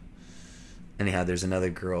 Anyhow, there's another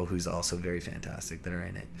girl who's also very fantastic that are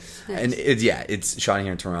in it. Nice. And it's shot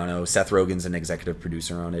here in Toronto. Seth Rogen's an executive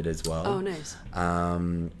producer on it as well. Oh, nice.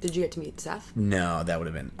 Did you get to meet Seth? No, that would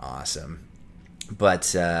have been awesome.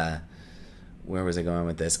 But where was I going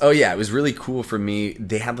with this? Oh, yeah, it was really cool for me.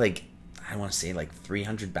 They had I want to say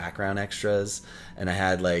 300 background extras, and I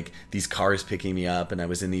had these cars picking me up, and I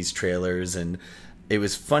was in these trailers, and it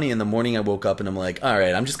was funny. In the morning I woke up and I'm like, all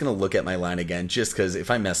right, I'm just going to look at my line again, just because if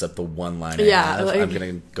I mess up the one line I have, I'm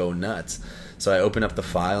going to go nuts. So I open up the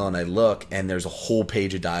file and I look, and there's a whole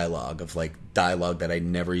page of dialogue that I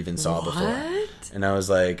never even saw before. And I was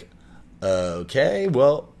like, okay,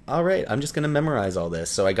 well, all right, I'm just going to memorize all this.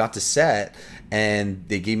 So I got to set, and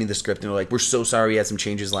they gave me the script, and they're like, we're so sorry we had some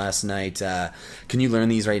changes last night. Can you learn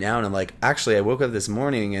these right now? And I'm like, actually, I woke up this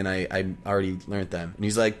morning, and I already learned them. And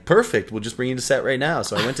he's like, perfect, we'll just bring you to set right now.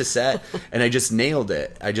 So I went to set, and I just nailed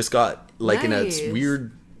it. I just got, like, Nice. in a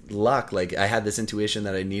weird luck. Like, I had this intuition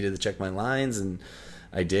that I needed to check my lines, and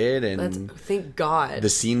I did, and Thank God. the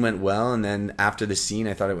scene went well. And then after the scene,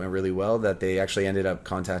 I thought it went really well, that they actually ended up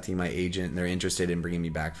contacting my agent, and they're interested in bringing me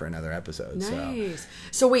back for another episode. Nice.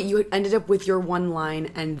 So wait, you ended up with your one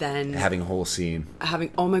line and then So having a whole scene.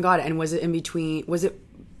 oh my God, and was it in between, was it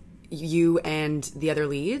you and the other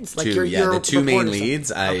leads? Like The two main reporters.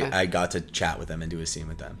 leads, Okay. I got to chat with them and do a scene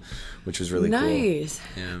with them, which was really Nice.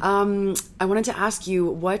 cool. Yeah. I wanted to ask you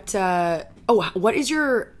what is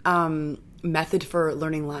your method for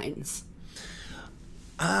learning lines?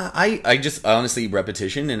 I just honestly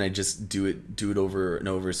repetition, and I just do it over and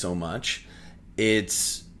over so much.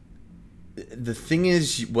 It's the thing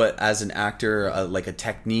is, what as an actor, like a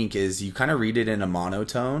technique is, you kind of read it in a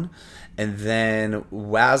monotone, and then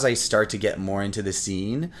as I start to get more into the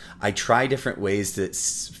scene, I try different ways to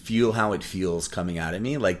feel how it feels coming out of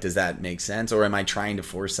me. Like, does that make sense, or am I trying to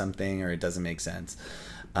force something, or it doesn't make sense?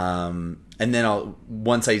 And then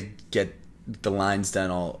once I get the lines done,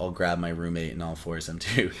 I'll grab my roommate and I'll force him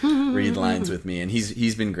to read lines with me, and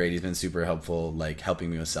he's been great. He's been super helpful, like helping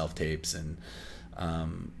me with self tapes, and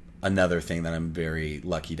another thing that I'm very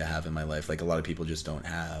lucky to have in my life. Like, a lot of people just don't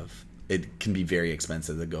have. It can be very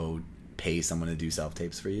expensive to go pay someone to do self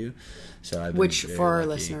tapes for you. So I've been Which, very for our lucky.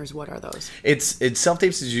 listeners, what are those? It's self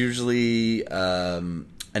tapes is usually an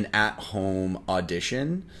at home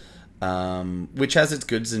audition. Which has its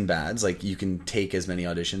goods and bads. Like, you can take as many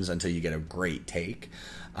auditions until you get a great take.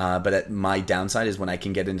 But my downside is when I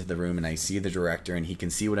can get into the room and I see the director and he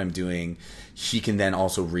can see what I'm doing, he can then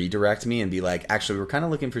also redirect me and be like, actually, we're kind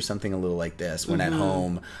of looking for something a little like this. When at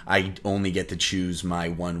home, I only get to choose my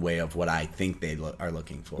one way of what I think they are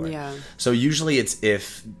looking for. Yeah. So usually it's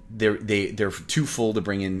if they're too full to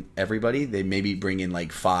bring in everybody, they maybe bring in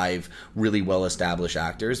like 5 really well-established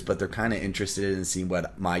actors, but they're kind of interested in seeing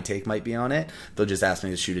what my take might be on it. They'll just ask me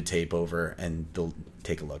to shoot a tape over, and they'll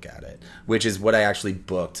take a look at it, which is what I actually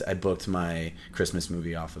booked. I booked my Christmas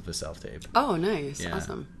movie off of a self-tape. Oh, nice. Yeah.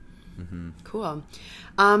 Awesome. Cool.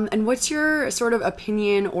 And what's your sort of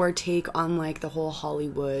opinion or take on like the whole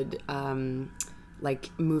Hollywood, like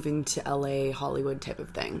moving to LA, Hollywood type of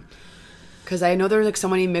thing? Because I know there's like so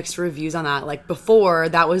many mixed reviews on that. Like, before,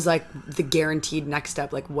 that was like the guaranteed next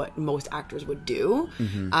step, like what most actors would do.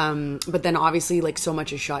 But then obviously, like, so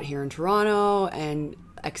much is shot here in Toronto and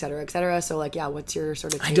et cetera, et cetera. So like, yeah, what's your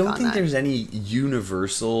sort of take I don't on think that? there's any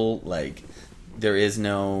universal, like, there is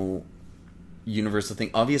no universal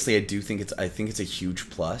thing. Obviously, I think it's a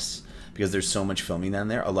huge plus because there's so much filming down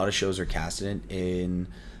there. A lot of shows are casted in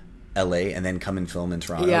LA and then come and film in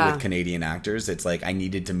Toronto with Canadian actors. It's like I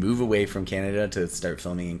needed to move away from Canada to start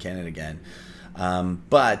filming in Canada again.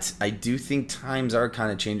 But I do think times are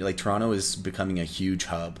kind of changing. Like, Toronto is becoming a huge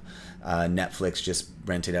hub. Netflix just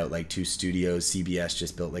rented out like 2 studios. CBS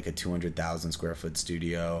just built like a 200,000 square foot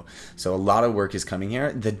studio. So a lot of work is coming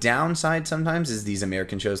here. The downside sometimes is these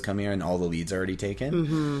American shows come here and all the leads are already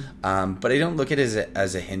taken. But I don't look at it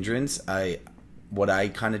as a hindrance. What I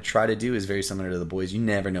kind of try to do is very similar to The Boys. You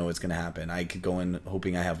never know what's going to happen. I could go in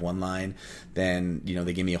hoping I have one line, then,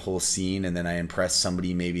 they give me a whole scene, and then I impress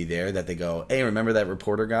somebody maybe there that they go, hey, remember that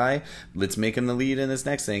reporter guy? Let's make him the lead in this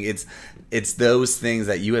next thing. It's those things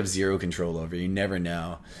that you have zero control over. You never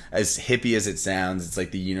know. As hippie as it sounds, it's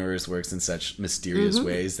like the universe works in such mysterious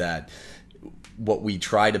ways that what we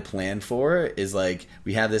try to plan for is like,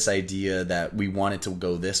 we have this idea that we want it to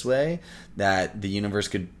go this way, that the universe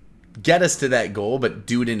could get us to that goal, but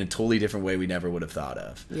do it in a totally different way we never would have thought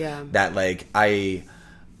of. Yeah. That, like, I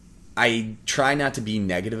try not to be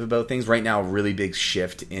negative about things. Right now, a really big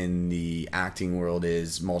shift in the acting world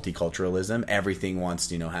is multiculturalism. Everything wants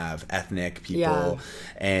to, have ethnic people. Yeah.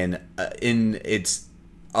 And it's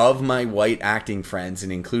of my white acting friends,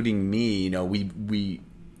 and including me,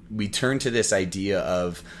 we turn to this idea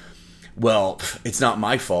of, well, it's not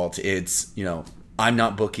my fault. It's, I'm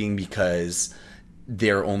not booking because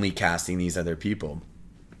they're only casting these other people.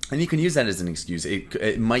 And you can use that as an excuse.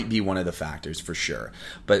 It might be one of the factors for sure.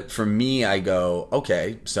 But for me, I go,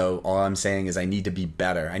 okay, so all I'm saying is I need to be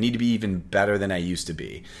better. I need to be even better than I used to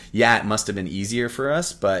be. Yeah, it must have been easier for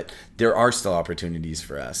us, but there are still opportunities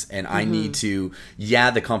for us. And I need to,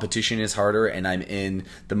 the competition is harder, and I'm in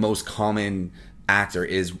the most common actor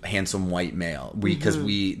is handsome white male. Because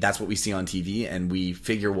that's what we see on TV, and we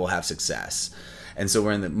figure we'll have success. And so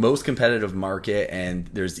we're in the most competitive market, and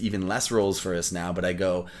there's even less roles for us now. But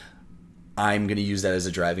I'm going to use that as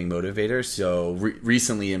a driving motivator. So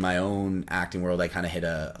recently in my own acting world, I kind of hit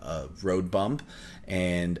a road bump,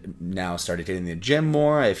 and now started hitting the gym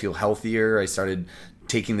more. I feel healthier. I started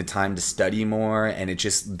taking the time to study more, and it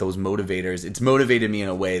just, those motivators, it's motivated me in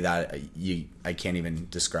a way that I can't even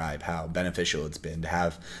describe how beneficial it's been to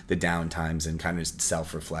have the down times and kind of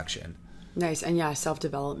self-reflection. Nice. And yeah,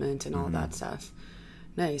 self-development and all that stuff.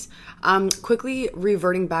 Nice. Quickly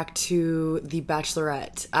reverting back to The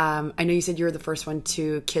Bachelorette. I know you said you were the first one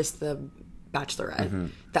to kiss the Bachelorette.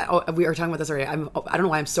 We were talking about this already. I don't know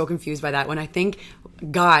why I'm so confused by that. When I think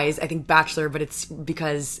guys, I think Bachelor, but it's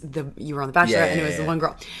because you were on The Bachelorette and it was the one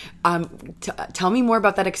girl. Tell me more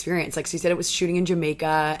about that experience. Like, so you said it was shooting in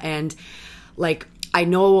Jamaica, and like, I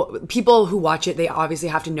know people who watch it, they obviously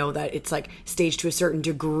have to know that it's like staged to a certain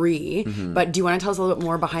degree. But do you want to tell us a little bit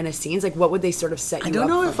more behind the scenes? Like, what would they sort of set you up? I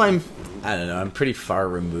don't know. I'm pretty far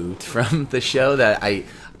removed from the show that I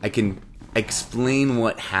can explain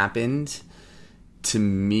what happened to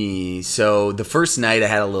me. So the first night I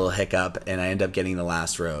had a little hiccup, and I ended up getting the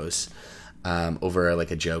last rose over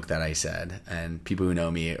like a joke that I said, and people who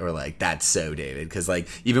know me are like, that's so David, because like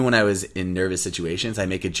even when I was in nervous situations, I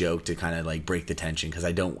make a joke to kind of like break the tension, because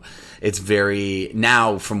it's very,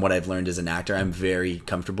 now from what I've learned as an actor, I'm very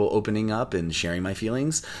comfortable opening up and sharing my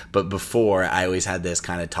feelings. But before, I always had this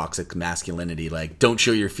kind of toxic masculinity, like, don't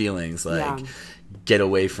show your feelings, like get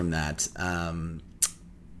away from that.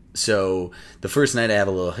 So the first night I have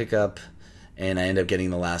a little hiccup, and I end up getting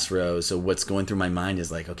the last rose. So what's going through my mind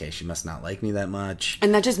is like, okay, she must not like me that much.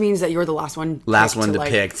 And that just means that you're the last one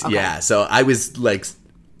picked. Okay. Yeah. So I was like,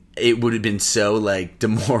 it would have been so like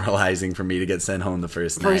demoralizing for me to get sent home the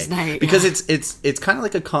first night. Because it's kind of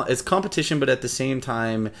like it's competition, but at the same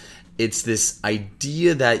time, it's this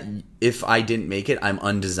idea that if I didn't make it, I'm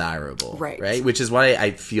undesirable. Right. Which is why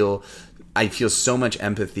I feel so much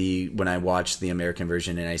empathy when I watch the American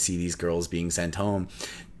version and I see these girls being sent home,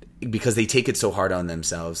 because they take it so hard on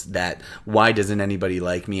themselves that why doesn't anybody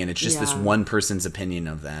like me? And it's just this one person's opinion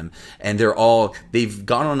of them. And they've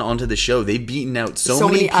gone onto the show. They've beaten out so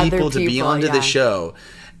many people to be onto the show.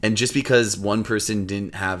 And just because one person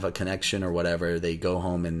didn't have a connection or whatever, they go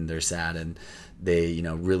home and they're sad, and they,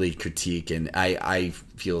 really critique. And I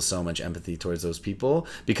feel so much empathy towards those people,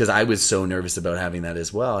 because I was so nervous about having that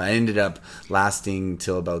as well. I ended up lasting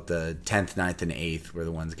till about the 10th, 9th, and 8th were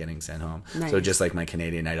the ones getting sent home. Nice. So just like my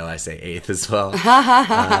Canadian Idol, I say 8th as well.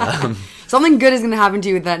 Something good is going to happen to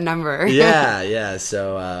you with that number. Yeah.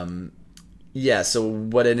 So, so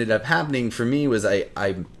what ended up happening for me was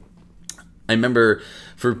I remember,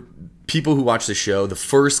 for people who watch the show, the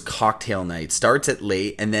first cocktail night starts at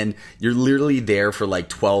late, and then you're literally there for like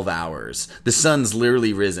 12 hours. The sun's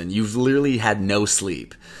literally risen. You've literally had no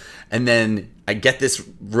sleep. And then I get this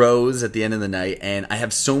rose at the end of the night, and I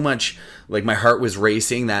have so much, like, my heart was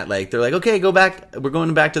racing that, like, they're like, okay, go back. We're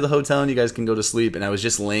going back to the hotel and you guys can go to sleep. And I was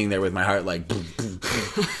just laying there with my heart like, boom, boom,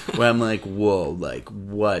 boom, where I'm like, whoa, like,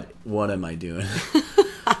 what am I doing?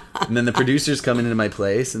 And then the producers come into my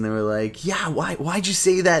place, and they were like, yeah, why'd you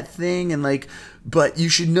say that thing? And like, but you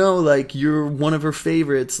should know, like, you're one of her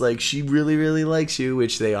favorites. Like, she really, really likes you,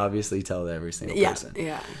 which they obviously tell every single person.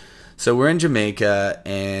 Yeah. So we're in Jamaica,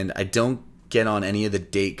 and I don't get on any of the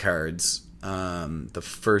date cards the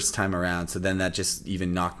first time around. So then that just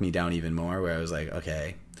even knocked me down even more, where I was like,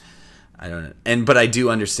 okay, I don't know. But I do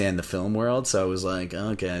understand the film world, so I was like,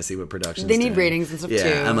 okay, I see what production's They need ratings and stuff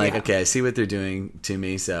too. I'm like, okay, I see what they're doing to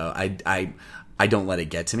me, so I don't let it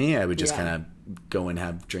get to me. I would just kind of go and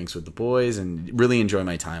have drinks with the boys and really enjoy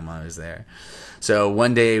my time while I was there. So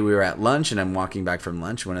one day we were at lunch, and I'm walking back from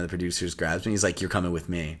lunch. One of the producers grabs me. He's like, you're coming with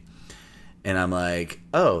me. And I'm like,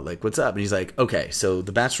 oh, like, what's up? And he's like, okay, so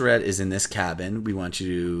the Bachelorette is in this cabin. We want you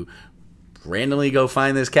to randomly go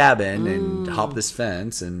find this cabin and hop this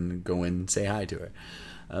fence and go in and say hi to her.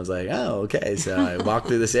 I was like, oh, okay. So I walked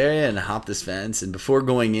through this area and hopped this fence. And before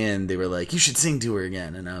going in, they were like, you should sing to her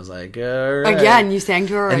again. And I was like, all right. Again, you sang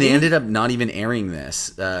to her already? And they ended up not even airing this.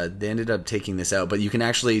 They ended up taking this out. But you can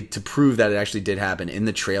actually, to prove that it actually did happen, in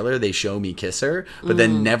the trailer, they show me kiss her, but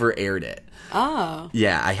then never aired it. Oh.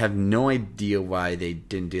 Yeah, I have no idea why they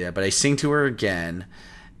didn't do that. But I sing to her again,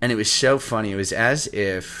 and it was so funny. It was as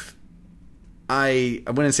if I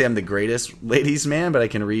wouldn't say I'm the greatest ladies' man, but I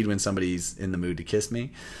can read when somebody's in the mood to kiss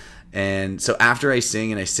me. And so after I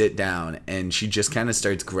sing and I sit down, and she just kind of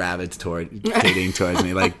starts gravitating towards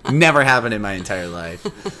me, like never happened in my entire life.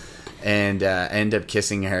 And I end up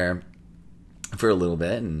kissing her for a little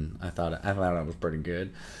bit, and I thought it was pretty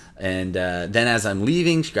good. And then as I'm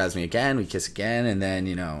leaving, she grabs me again, we kiss again, and then,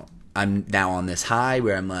 I'm now on this high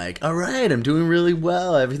where I'm like, all right, I'm doing really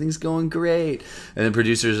well. Everything's going great. And the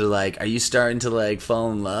producers are like, are you starting to like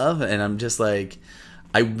fall in love? And I'm just like,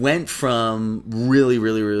 I went from really,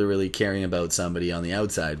 really, really, really caring about somebody on the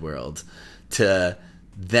outside world to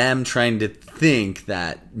them trying to think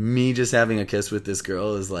that me just having a kiss with this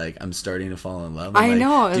girl is like, I'm starting to fall in love. I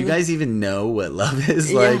know. Do you guys even know what love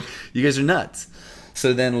is? Yeah. Like, you guys are nuts.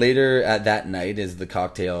 So then later at that night is the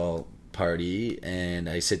cocktail party, and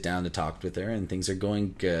I sit down to talk with her, and things are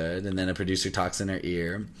going good. And then a producer talks in her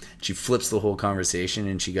ear. She flips the whole conversation,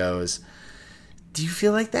 and she goes, do you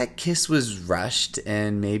feel like that kiss was rushed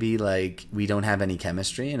and maybe like we don't have any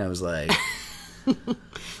chemistry? And I was like, so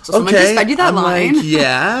someone just fed you that line. Like,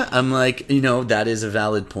 yeah. I'm like, that is a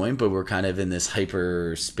valid point, but we're kind of in this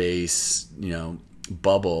hyperspace,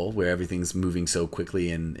 bubble where everything's moving so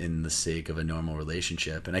quickly in the sake of a normal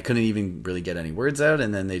relationship. And I couldn't even really get any words out,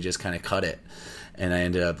 and then they just kind of cut it. And I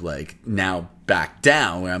ended up like now back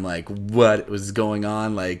down where I'm like, what was going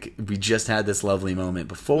on? Like, we just had this lovely moment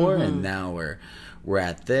before, and now we're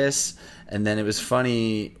at this. And then it was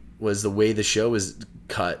funny was the way the show was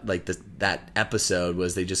cut. Like that episode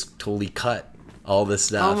was they just totally cut all this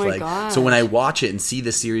stuff. Oh my gosh. So when I watch it and see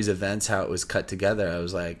the series of events, how it was cut together, I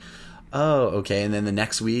was like, oh, okay. And then the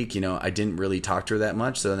next week, I didn't really talk to her that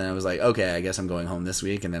much. So then I was like, okay, I guess I'm going home this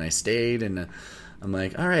week. And then I stayed, and I'm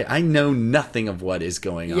like, all right, I know nothing of what is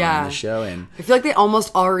going on in the show. And I feel like they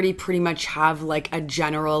almost already pretty much have like a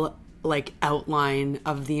general like outline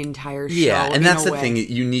of the entire show. Yeah, and that's the thing.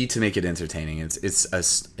 You need to make it entertaining. It's a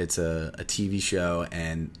TV show,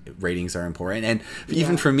 and ratings are important. And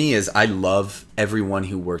even for me, is I love everyone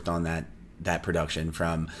who worked on that production,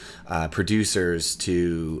 from producers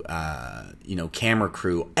to camera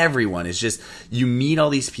crew. Everyone is just, you meet all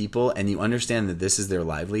these people and you understand that this is their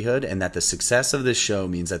livelihood, and that the success of this show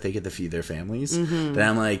means that they get to feed their families. Then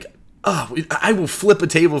I'm like, oh, I will flip a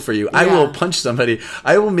table for you. I will punch somebody.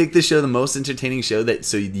 I will make this show the most entertaining show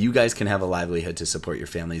so you guys can have a livelihood to support your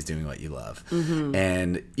families doing what you love.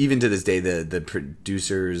 And even to this day, the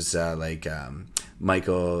producers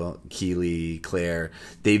Michael, Keeley, Claire,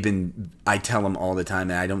 I tell them all the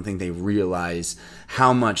time, and I don't think they realize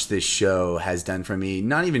how much this show has done for me,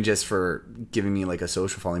 not even just for giving me like a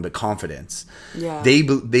social following, but confidence. Yeah.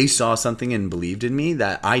 They saw something and believed in me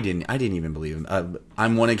that I didn't even believe in.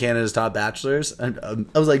 I'm one of Canada's top bachelors. I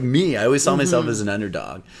was like me. I always saw myself as an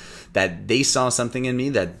underdog. That they saw something in me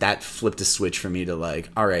that flipped a switch for me to like,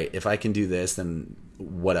 all right, if I can do this, then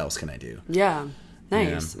what else can I do? Yeah.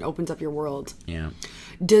 Nice. Yeah. It opens up your world. Yeah.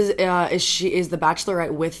 Is the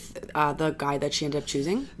Bachelorette with the guy that she ended up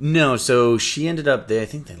choosing? No, so she ended up I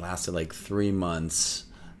think they lasted like 3 months.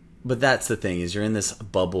 But that's the thing, is you're in this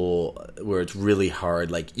bubble where it's really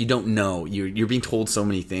hard. Like, you don't know. You're being told so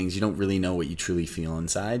many things. You don't really know what you truly feel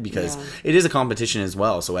inside, because it is a competition as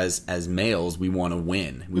well. So as males, we want to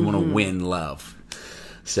win. We want to win love.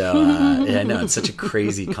 So, I know it's such a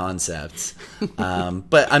crazy concept.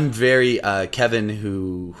 But I'm very, Kevin,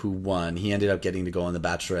 who won, he ended up getting to go on the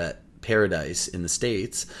Bachelorette Paradise in the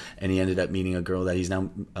States, and he ended up meeting a girl that he's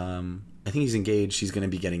now, I think he's engaged. He's going to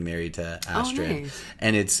be getting married to Astrid. Oh, nice.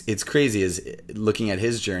 And it's crazy, is looking at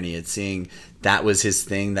his journey, it's seeing that was his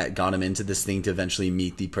thing that got him into this thing to eventually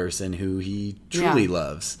meet the person who he truly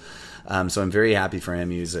loves. So I'm very happy for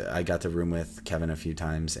him. I got to room with Kevin a few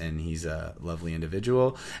times, and he's a lovely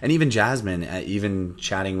individual. And even Jasmine, even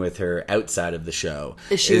chatting with her outside of the show.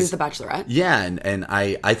 She was the Bachelorette? Yeah, and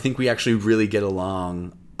I think we actually really get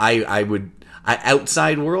along.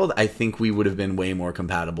 Outside world, I think we would have been way more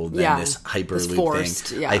compatible than this hyperloop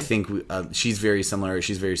thing. Yeah. I think she's very similar.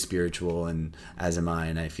 She's very spiritual, and as am I,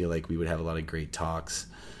 and I feel like we would have a lot of great talks.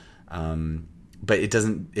 But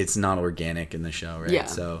it's not organic in the show, right? Yeah.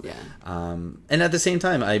 So, and at the same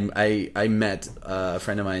time, I met a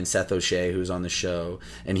friend of mine, Seth O'Shea, who's on the show,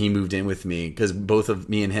 and he moved in with me because both of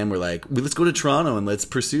me and him were like, let's go to Toronto and let's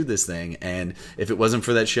pursue this thing. And if it wasn't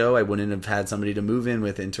for that show, I wouldn't have had somebody to move in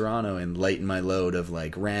with in Toronto and lighten my load of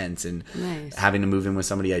like rent and having to move in with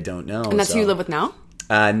somebody I don't know. And that's who you live with now?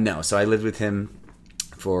 No. So I lived with him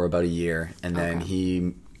for about a year, and then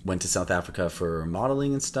he went to South Africa for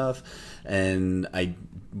modeling and stuff, and I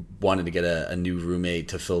wanted to get a new roommate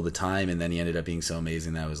to fill the time, and then he ended up being so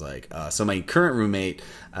amazing that I was like, so my current roommate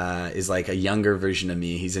is like a younger version of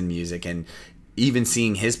me. He's in music, and even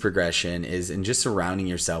seeing his progression and just surrounding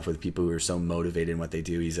yourself with people who are so motivated in what they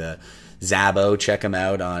do. He's a Zabo, check him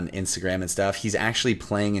out on Instagram and stuff. He's actually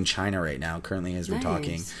playing in China right now, currently, as we're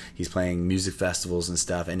talking. He's playing music festivals and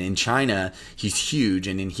stuff, and in China he's huge,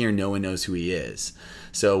 and in here no one knows who he is.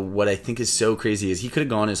 So what I think is so crazy is he could have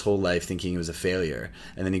gone his whole life thinking he was a failure,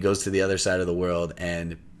 and then he goes to the other side of the world,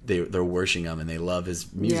 and they're worshiping him and they love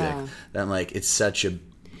his music. Yeah. That I'm like, it's such a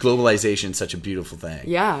globalization, such a beautiful thing.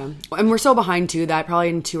 Yeah. And we're so behind too that probably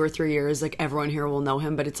in 2 or 3 years, like everyone here will know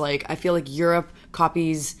him. But it's like, I feel like Europe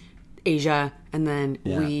copies Asia and then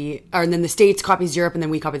and then the States copies Europe and then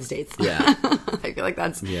we copy the States. Yeah. I feel like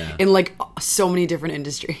that's in like so many different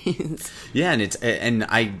industries. Yeah. And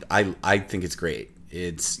I think it's great.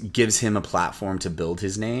 It gives him a platform to build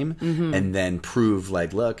his name and then prove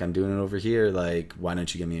like, look, I'm doing it over here. Like, why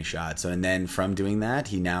don't you give me a shot? So, and then from doing that,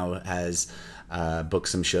 he now has booked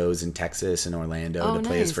some shows in Texas and Orlando to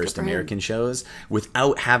play his first American shows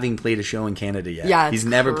without having played a show in Canada yet. Yeah, he's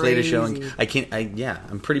never played a show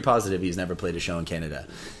I'm pretty positive he's never played a show in Canada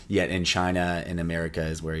yet. In China and America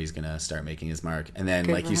is where he's gonna start making his mark. And then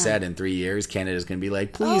like you said, in 3 years Canada's gonna be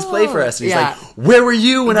like, please play for us. And he's like, where were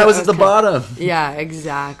you when I was at the bottom? Yeah,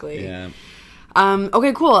 exactly. Yeah.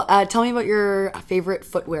 Okay, cool. Tell me about your favorite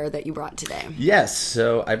footwear that you brought today. Yes,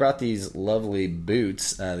 so I brought these lovely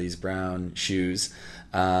boots, these brown shoes.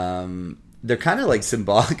 They're kind of like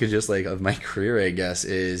symbolic of just like of my career, I guess,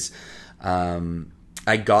 is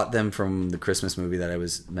I got them from the Christmas movie that I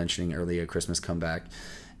was mentioning earlier, Christmas Comeback,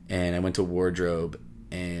 and I went to wardrobe,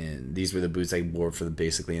 and these were the boots I wore for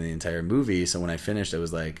basically in the entire movie. So when I finished, I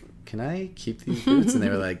was like, can I keep these boots? And they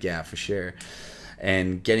were like, yeah, for sure.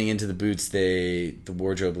 And getting into the boots, the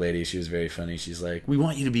wardrobe lady, she was very funny. She's like, we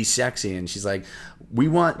want you to be sexy. And she's like, we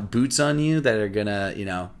want boots on you that are going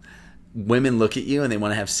to, women look at you and they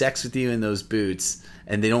want to have sex with you in those boots.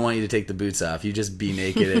 And they don't want you to take the boots off. You just be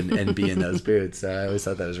naked and be in those boots. So I always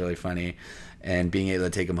thought that was really funny. And being able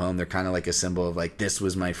to take them home, they're kind of like a symbol of like, this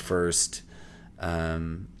was my first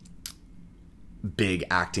big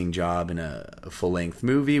acting job in a full-length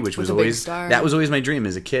movie, which was always my dream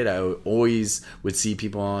as a kid. I always would see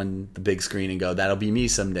people on the big screen and go, that'll be me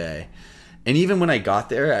someday. And even when I got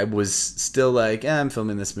there, I was still like, I'm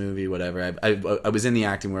filming this movie, whatever. I was in the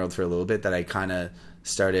acting world for a little bit, that I kind of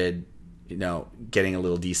started getting a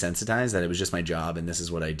little desensitized that it was just my job and this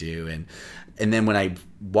is what I do. And then when I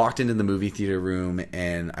walked into the movie theater room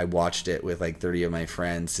and I watched it with like 30 of my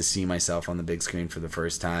friends to see myself on the big screen for the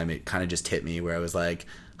first time, it kind of just hit me where I was like,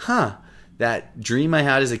 that dream I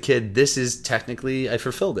had as a kid, this is technically, I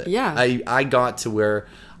fulfilled it. Yeah. I got to where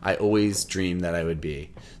I always dreamed that I would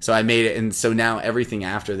be. So I made it. And so now everything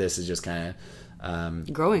after this is just kind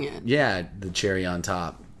of growing it. Yeah. The cherry on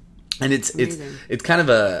top. And it's kind of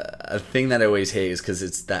a thing that I always hate, is because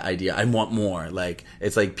it's that idea, I want more. Like,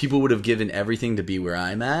 it's like people would have given everything to be where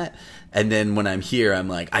I'm at. And then when I'm here, I'm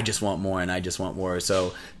like, I just want more and I just want more.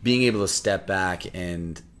 So being able to step back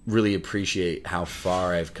and really appreciate how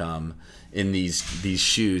far I've come in these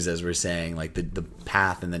shoes, as we're saying, like the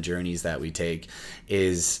path and the journeys that we take,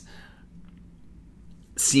 is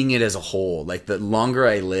seeing it as a whole. Like, the longer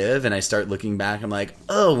I live and I start looking back, I'm like,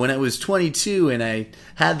 oh, when I was 22 and I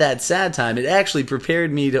had that sad time, it actually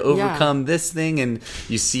prepared me to overcome this thing. And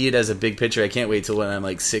you see it as a big picture. I can't wait till when I'm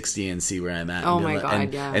like 60 and see where I'm at. Oh my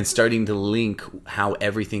God, and starting to link how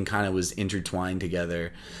everything kind of was intertwined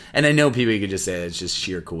together. And I know people could just say it's just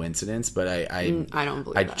sheer coincidence, but I don't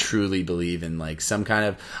believe that. truly believe in like some kind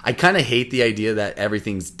of, I kind of hate the idea that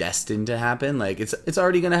everything's destined to happen. Like, it's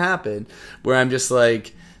already going to happen, where I'm just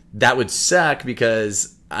like, that would suck,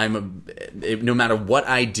 because no matter what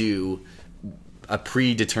I do, a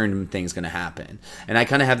predetermined thing's going to happen. And I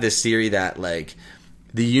kind of have this theory that like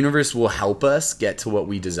the universe will help us get to what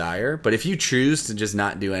we desire. But if you choose to just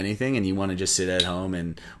not do anything and you want to just sit at home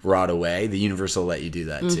and rot away, the universe will let you do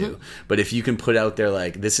that too. But if you can put out there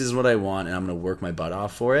like, this is what I want and I'm going to work my butt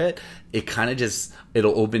off for it, it kind of just,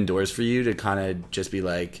 it'll open doors for you to kind of just be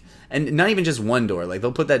like, and not even just one door. Like,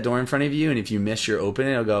 they'll put that door in front of you, and if you miss your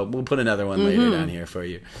opening, it'll go, we'll put another one later down here for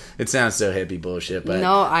you. It sounds so hippie bullshit, but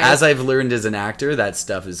as I've learned as an actor, that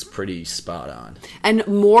stuff is pretty spot on. And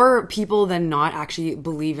more people than not actually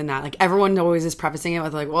believe in that. Like, everyone always is prefacing it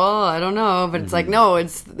with like, well, I don't know. But it's like, no,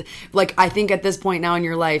 it's like, I think at this point now in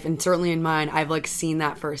your life, and certainly in mine, I've like seen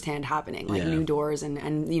that firsthand happening. Like new doors and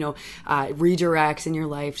redirects in your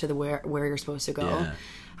life to the where you're supposed to go.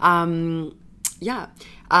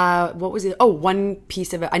 What was it? Oh, one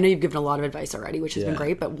piece of it. I know you've given a lot of advice already, which has been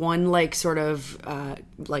great, but one like sort of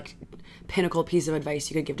like pinnacle piece of advice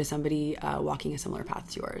you could give to somebody walking a similar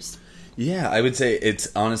path to yours. Yeah, I would say it's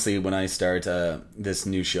honestly, when I start this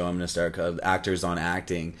new show I'm going to start called Actors on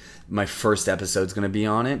Acting, my first episode's going to be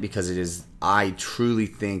on it, because I truly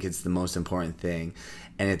think it's the most important thing.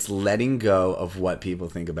 And it's letting go of what people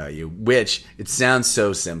think about you, which it sounds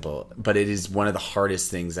so simple, but it is one of the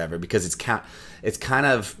hardest things ever, because it's kind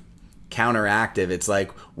of counteractive. It's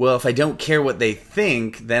like, well, if I don't care what they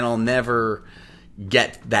think, then I'll never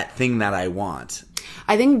get that thing that I want.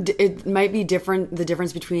 I think it might be different, the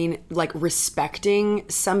difference between like respecting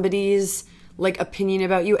somebody's like opinion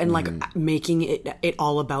about you and like making it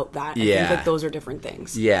all about that. I think like those are different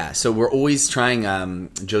things. Yeah. So we're always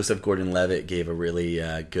trying, Joseph Gordon-Levitt gave a really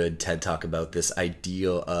good TED talk about this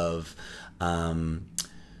ideal of, oh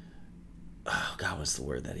God, what's the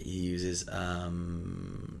word that he uses?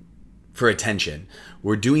 For attention.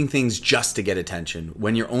 We're doing things just to get attention.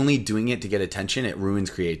 When you're only doing it to get attention, it ruins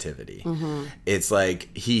creativity. It's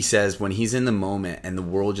like, he says, when he's in the moment and the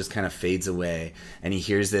world just kind of fades away and he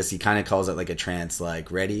hears this, he kind of calls it like a trance,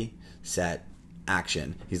 like ready, set,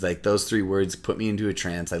 action. He's like, those 3 words put me into a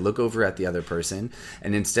trance. I look over at the other person,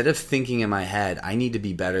 and instead of thinking in my head, I need to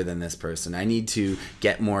be better than this person, I need to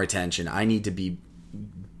get more attention, I need to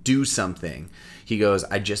do something. He goes,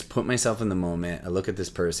 I just put myself in the moment, I look at this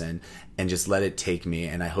person and just let it take me,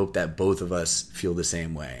 and I hope that both of us feel the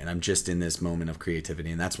same way, and I'm just in this moment of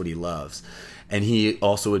creativity. And that's what he loves. And he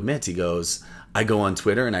also admits, he goes, I go on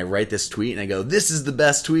Twitter and I write this tweet and I go, this is the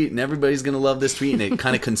best tweet and everybody's going to love this tweet, and it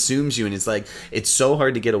kind of consumes you. And it's like, it's so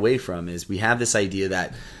hard to get away from, is we have this idea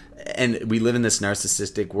that, and we live in this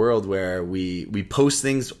narcissistic world where we post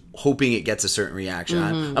things hoping it gets a certain reaction.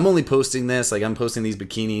 I'm only posting this, like I'm posting these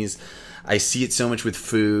bikinis. I see it so much with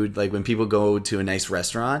food. Like when people go to a nice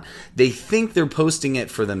restaurant, they think they're posting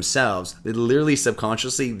it for themselves. They literally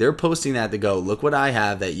subconsciously, they're posting that to go, look what I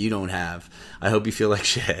have that you don't have. I hope you feel like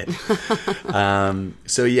shit.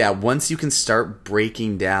 So yeah, once you can start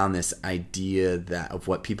breaking down this idea that of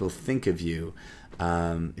what people think of you,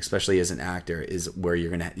 especially as an actor, is where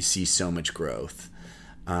you're going to see so much growth.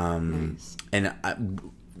 Nice. And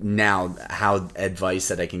now, how advice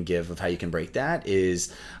that I can give of how you can break that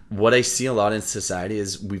is, what I see a lot in society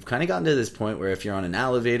is we've kind of gotten to this point where if you're on an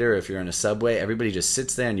elevator, if you're on a subway, everybody just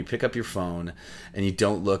sits there and you pick up your phone and you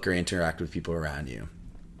don't look or interact with people around you.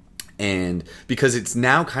 And because it's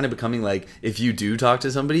now kind of becoming like, if you do talk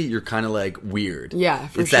to somebody, you're kind of like weird. Yeah,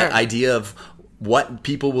 for it's sure. that idea of what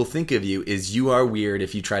people will think of you is you are weird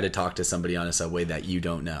if you try to talk to somebody on a subway that you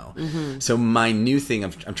don't know. So my new thing,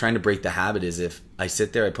 I'm trying to break the habit, is if I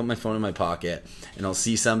sit there, I put my phone in my pocket and I'll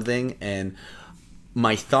see something, and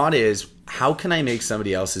my thought is, how can I make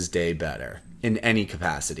somebody else's day better in any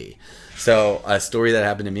capacity? So a story that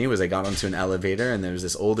happened to me was, I got onto an elevator and there was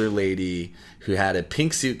this older lady who had a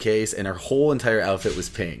pink suitcase and her whole entire outfit was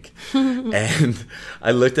pink. And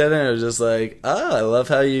I looked at her and I was just like, oh, I love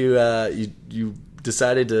how you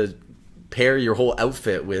decided to pair your whole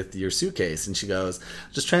outfit with your suitcase. And she goes,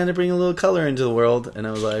 just trying to bring a little color into the world. And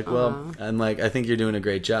I was like, well, I think you're doing a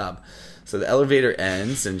great job. So the elevator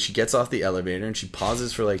ends and she gets off the elevator and she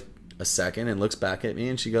pauses for like a second and looks back at me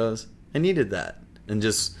and she goes, I needed that, and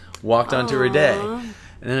just walked onto her day.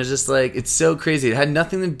 And I was just like, it's so crazy. It had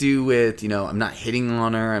nothing to do with, I'm not hitting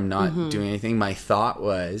on her, I'm not doing anything. My thought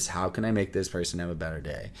was, how can I make this person have a better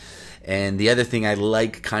day? And the other thing I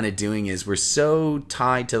like kind of doing is, we're so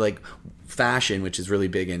tied to like fashion, which is really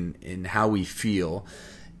big in how we feel.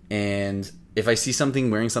 And if I see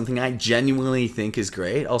something wearing something I genuinely think is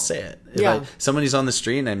great, I'll say it. If somebody's on the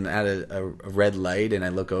street and I'm at a red light and I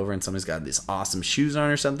look over and somebody's got these awesome shoes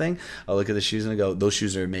on or something, I'll look at the shoes and I go, those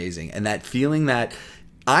shoes are amazing. And that feeling that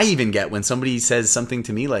I even get when somebody says something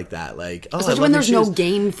to me like that, like, oh, especially when there's no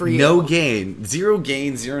gain for you. No gain, zero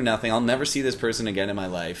nothing. I'll never see this person again in my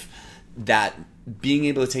life. That being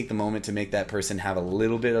able to take the moment to make that person have a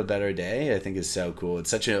little bit of a better day, I think is so cool. It's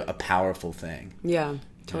such a powerful thing. Yeah,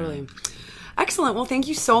 totally. Excellent. Well, thank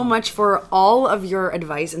you so much for all of your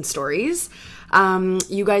advice and stories.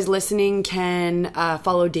 You guys listening can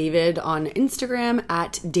follow David on Instagram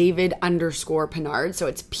at David_Pinard. So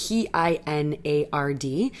it's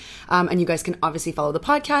PINARD. And you guys can obviously follow the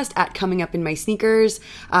podcast at Coming Up in My Sneakers.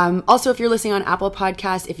 Also, if you're listening on Apple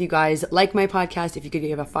Podcast, if you guys like my podcast, if you could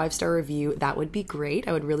give a 5-star review, that would be great.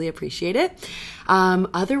 I would really appreciate it.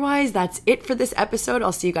 Otherwise, that's it for this episode.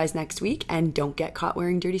 I'll see you guys next week, and don't get caught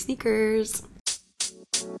wearing dirty sneakers.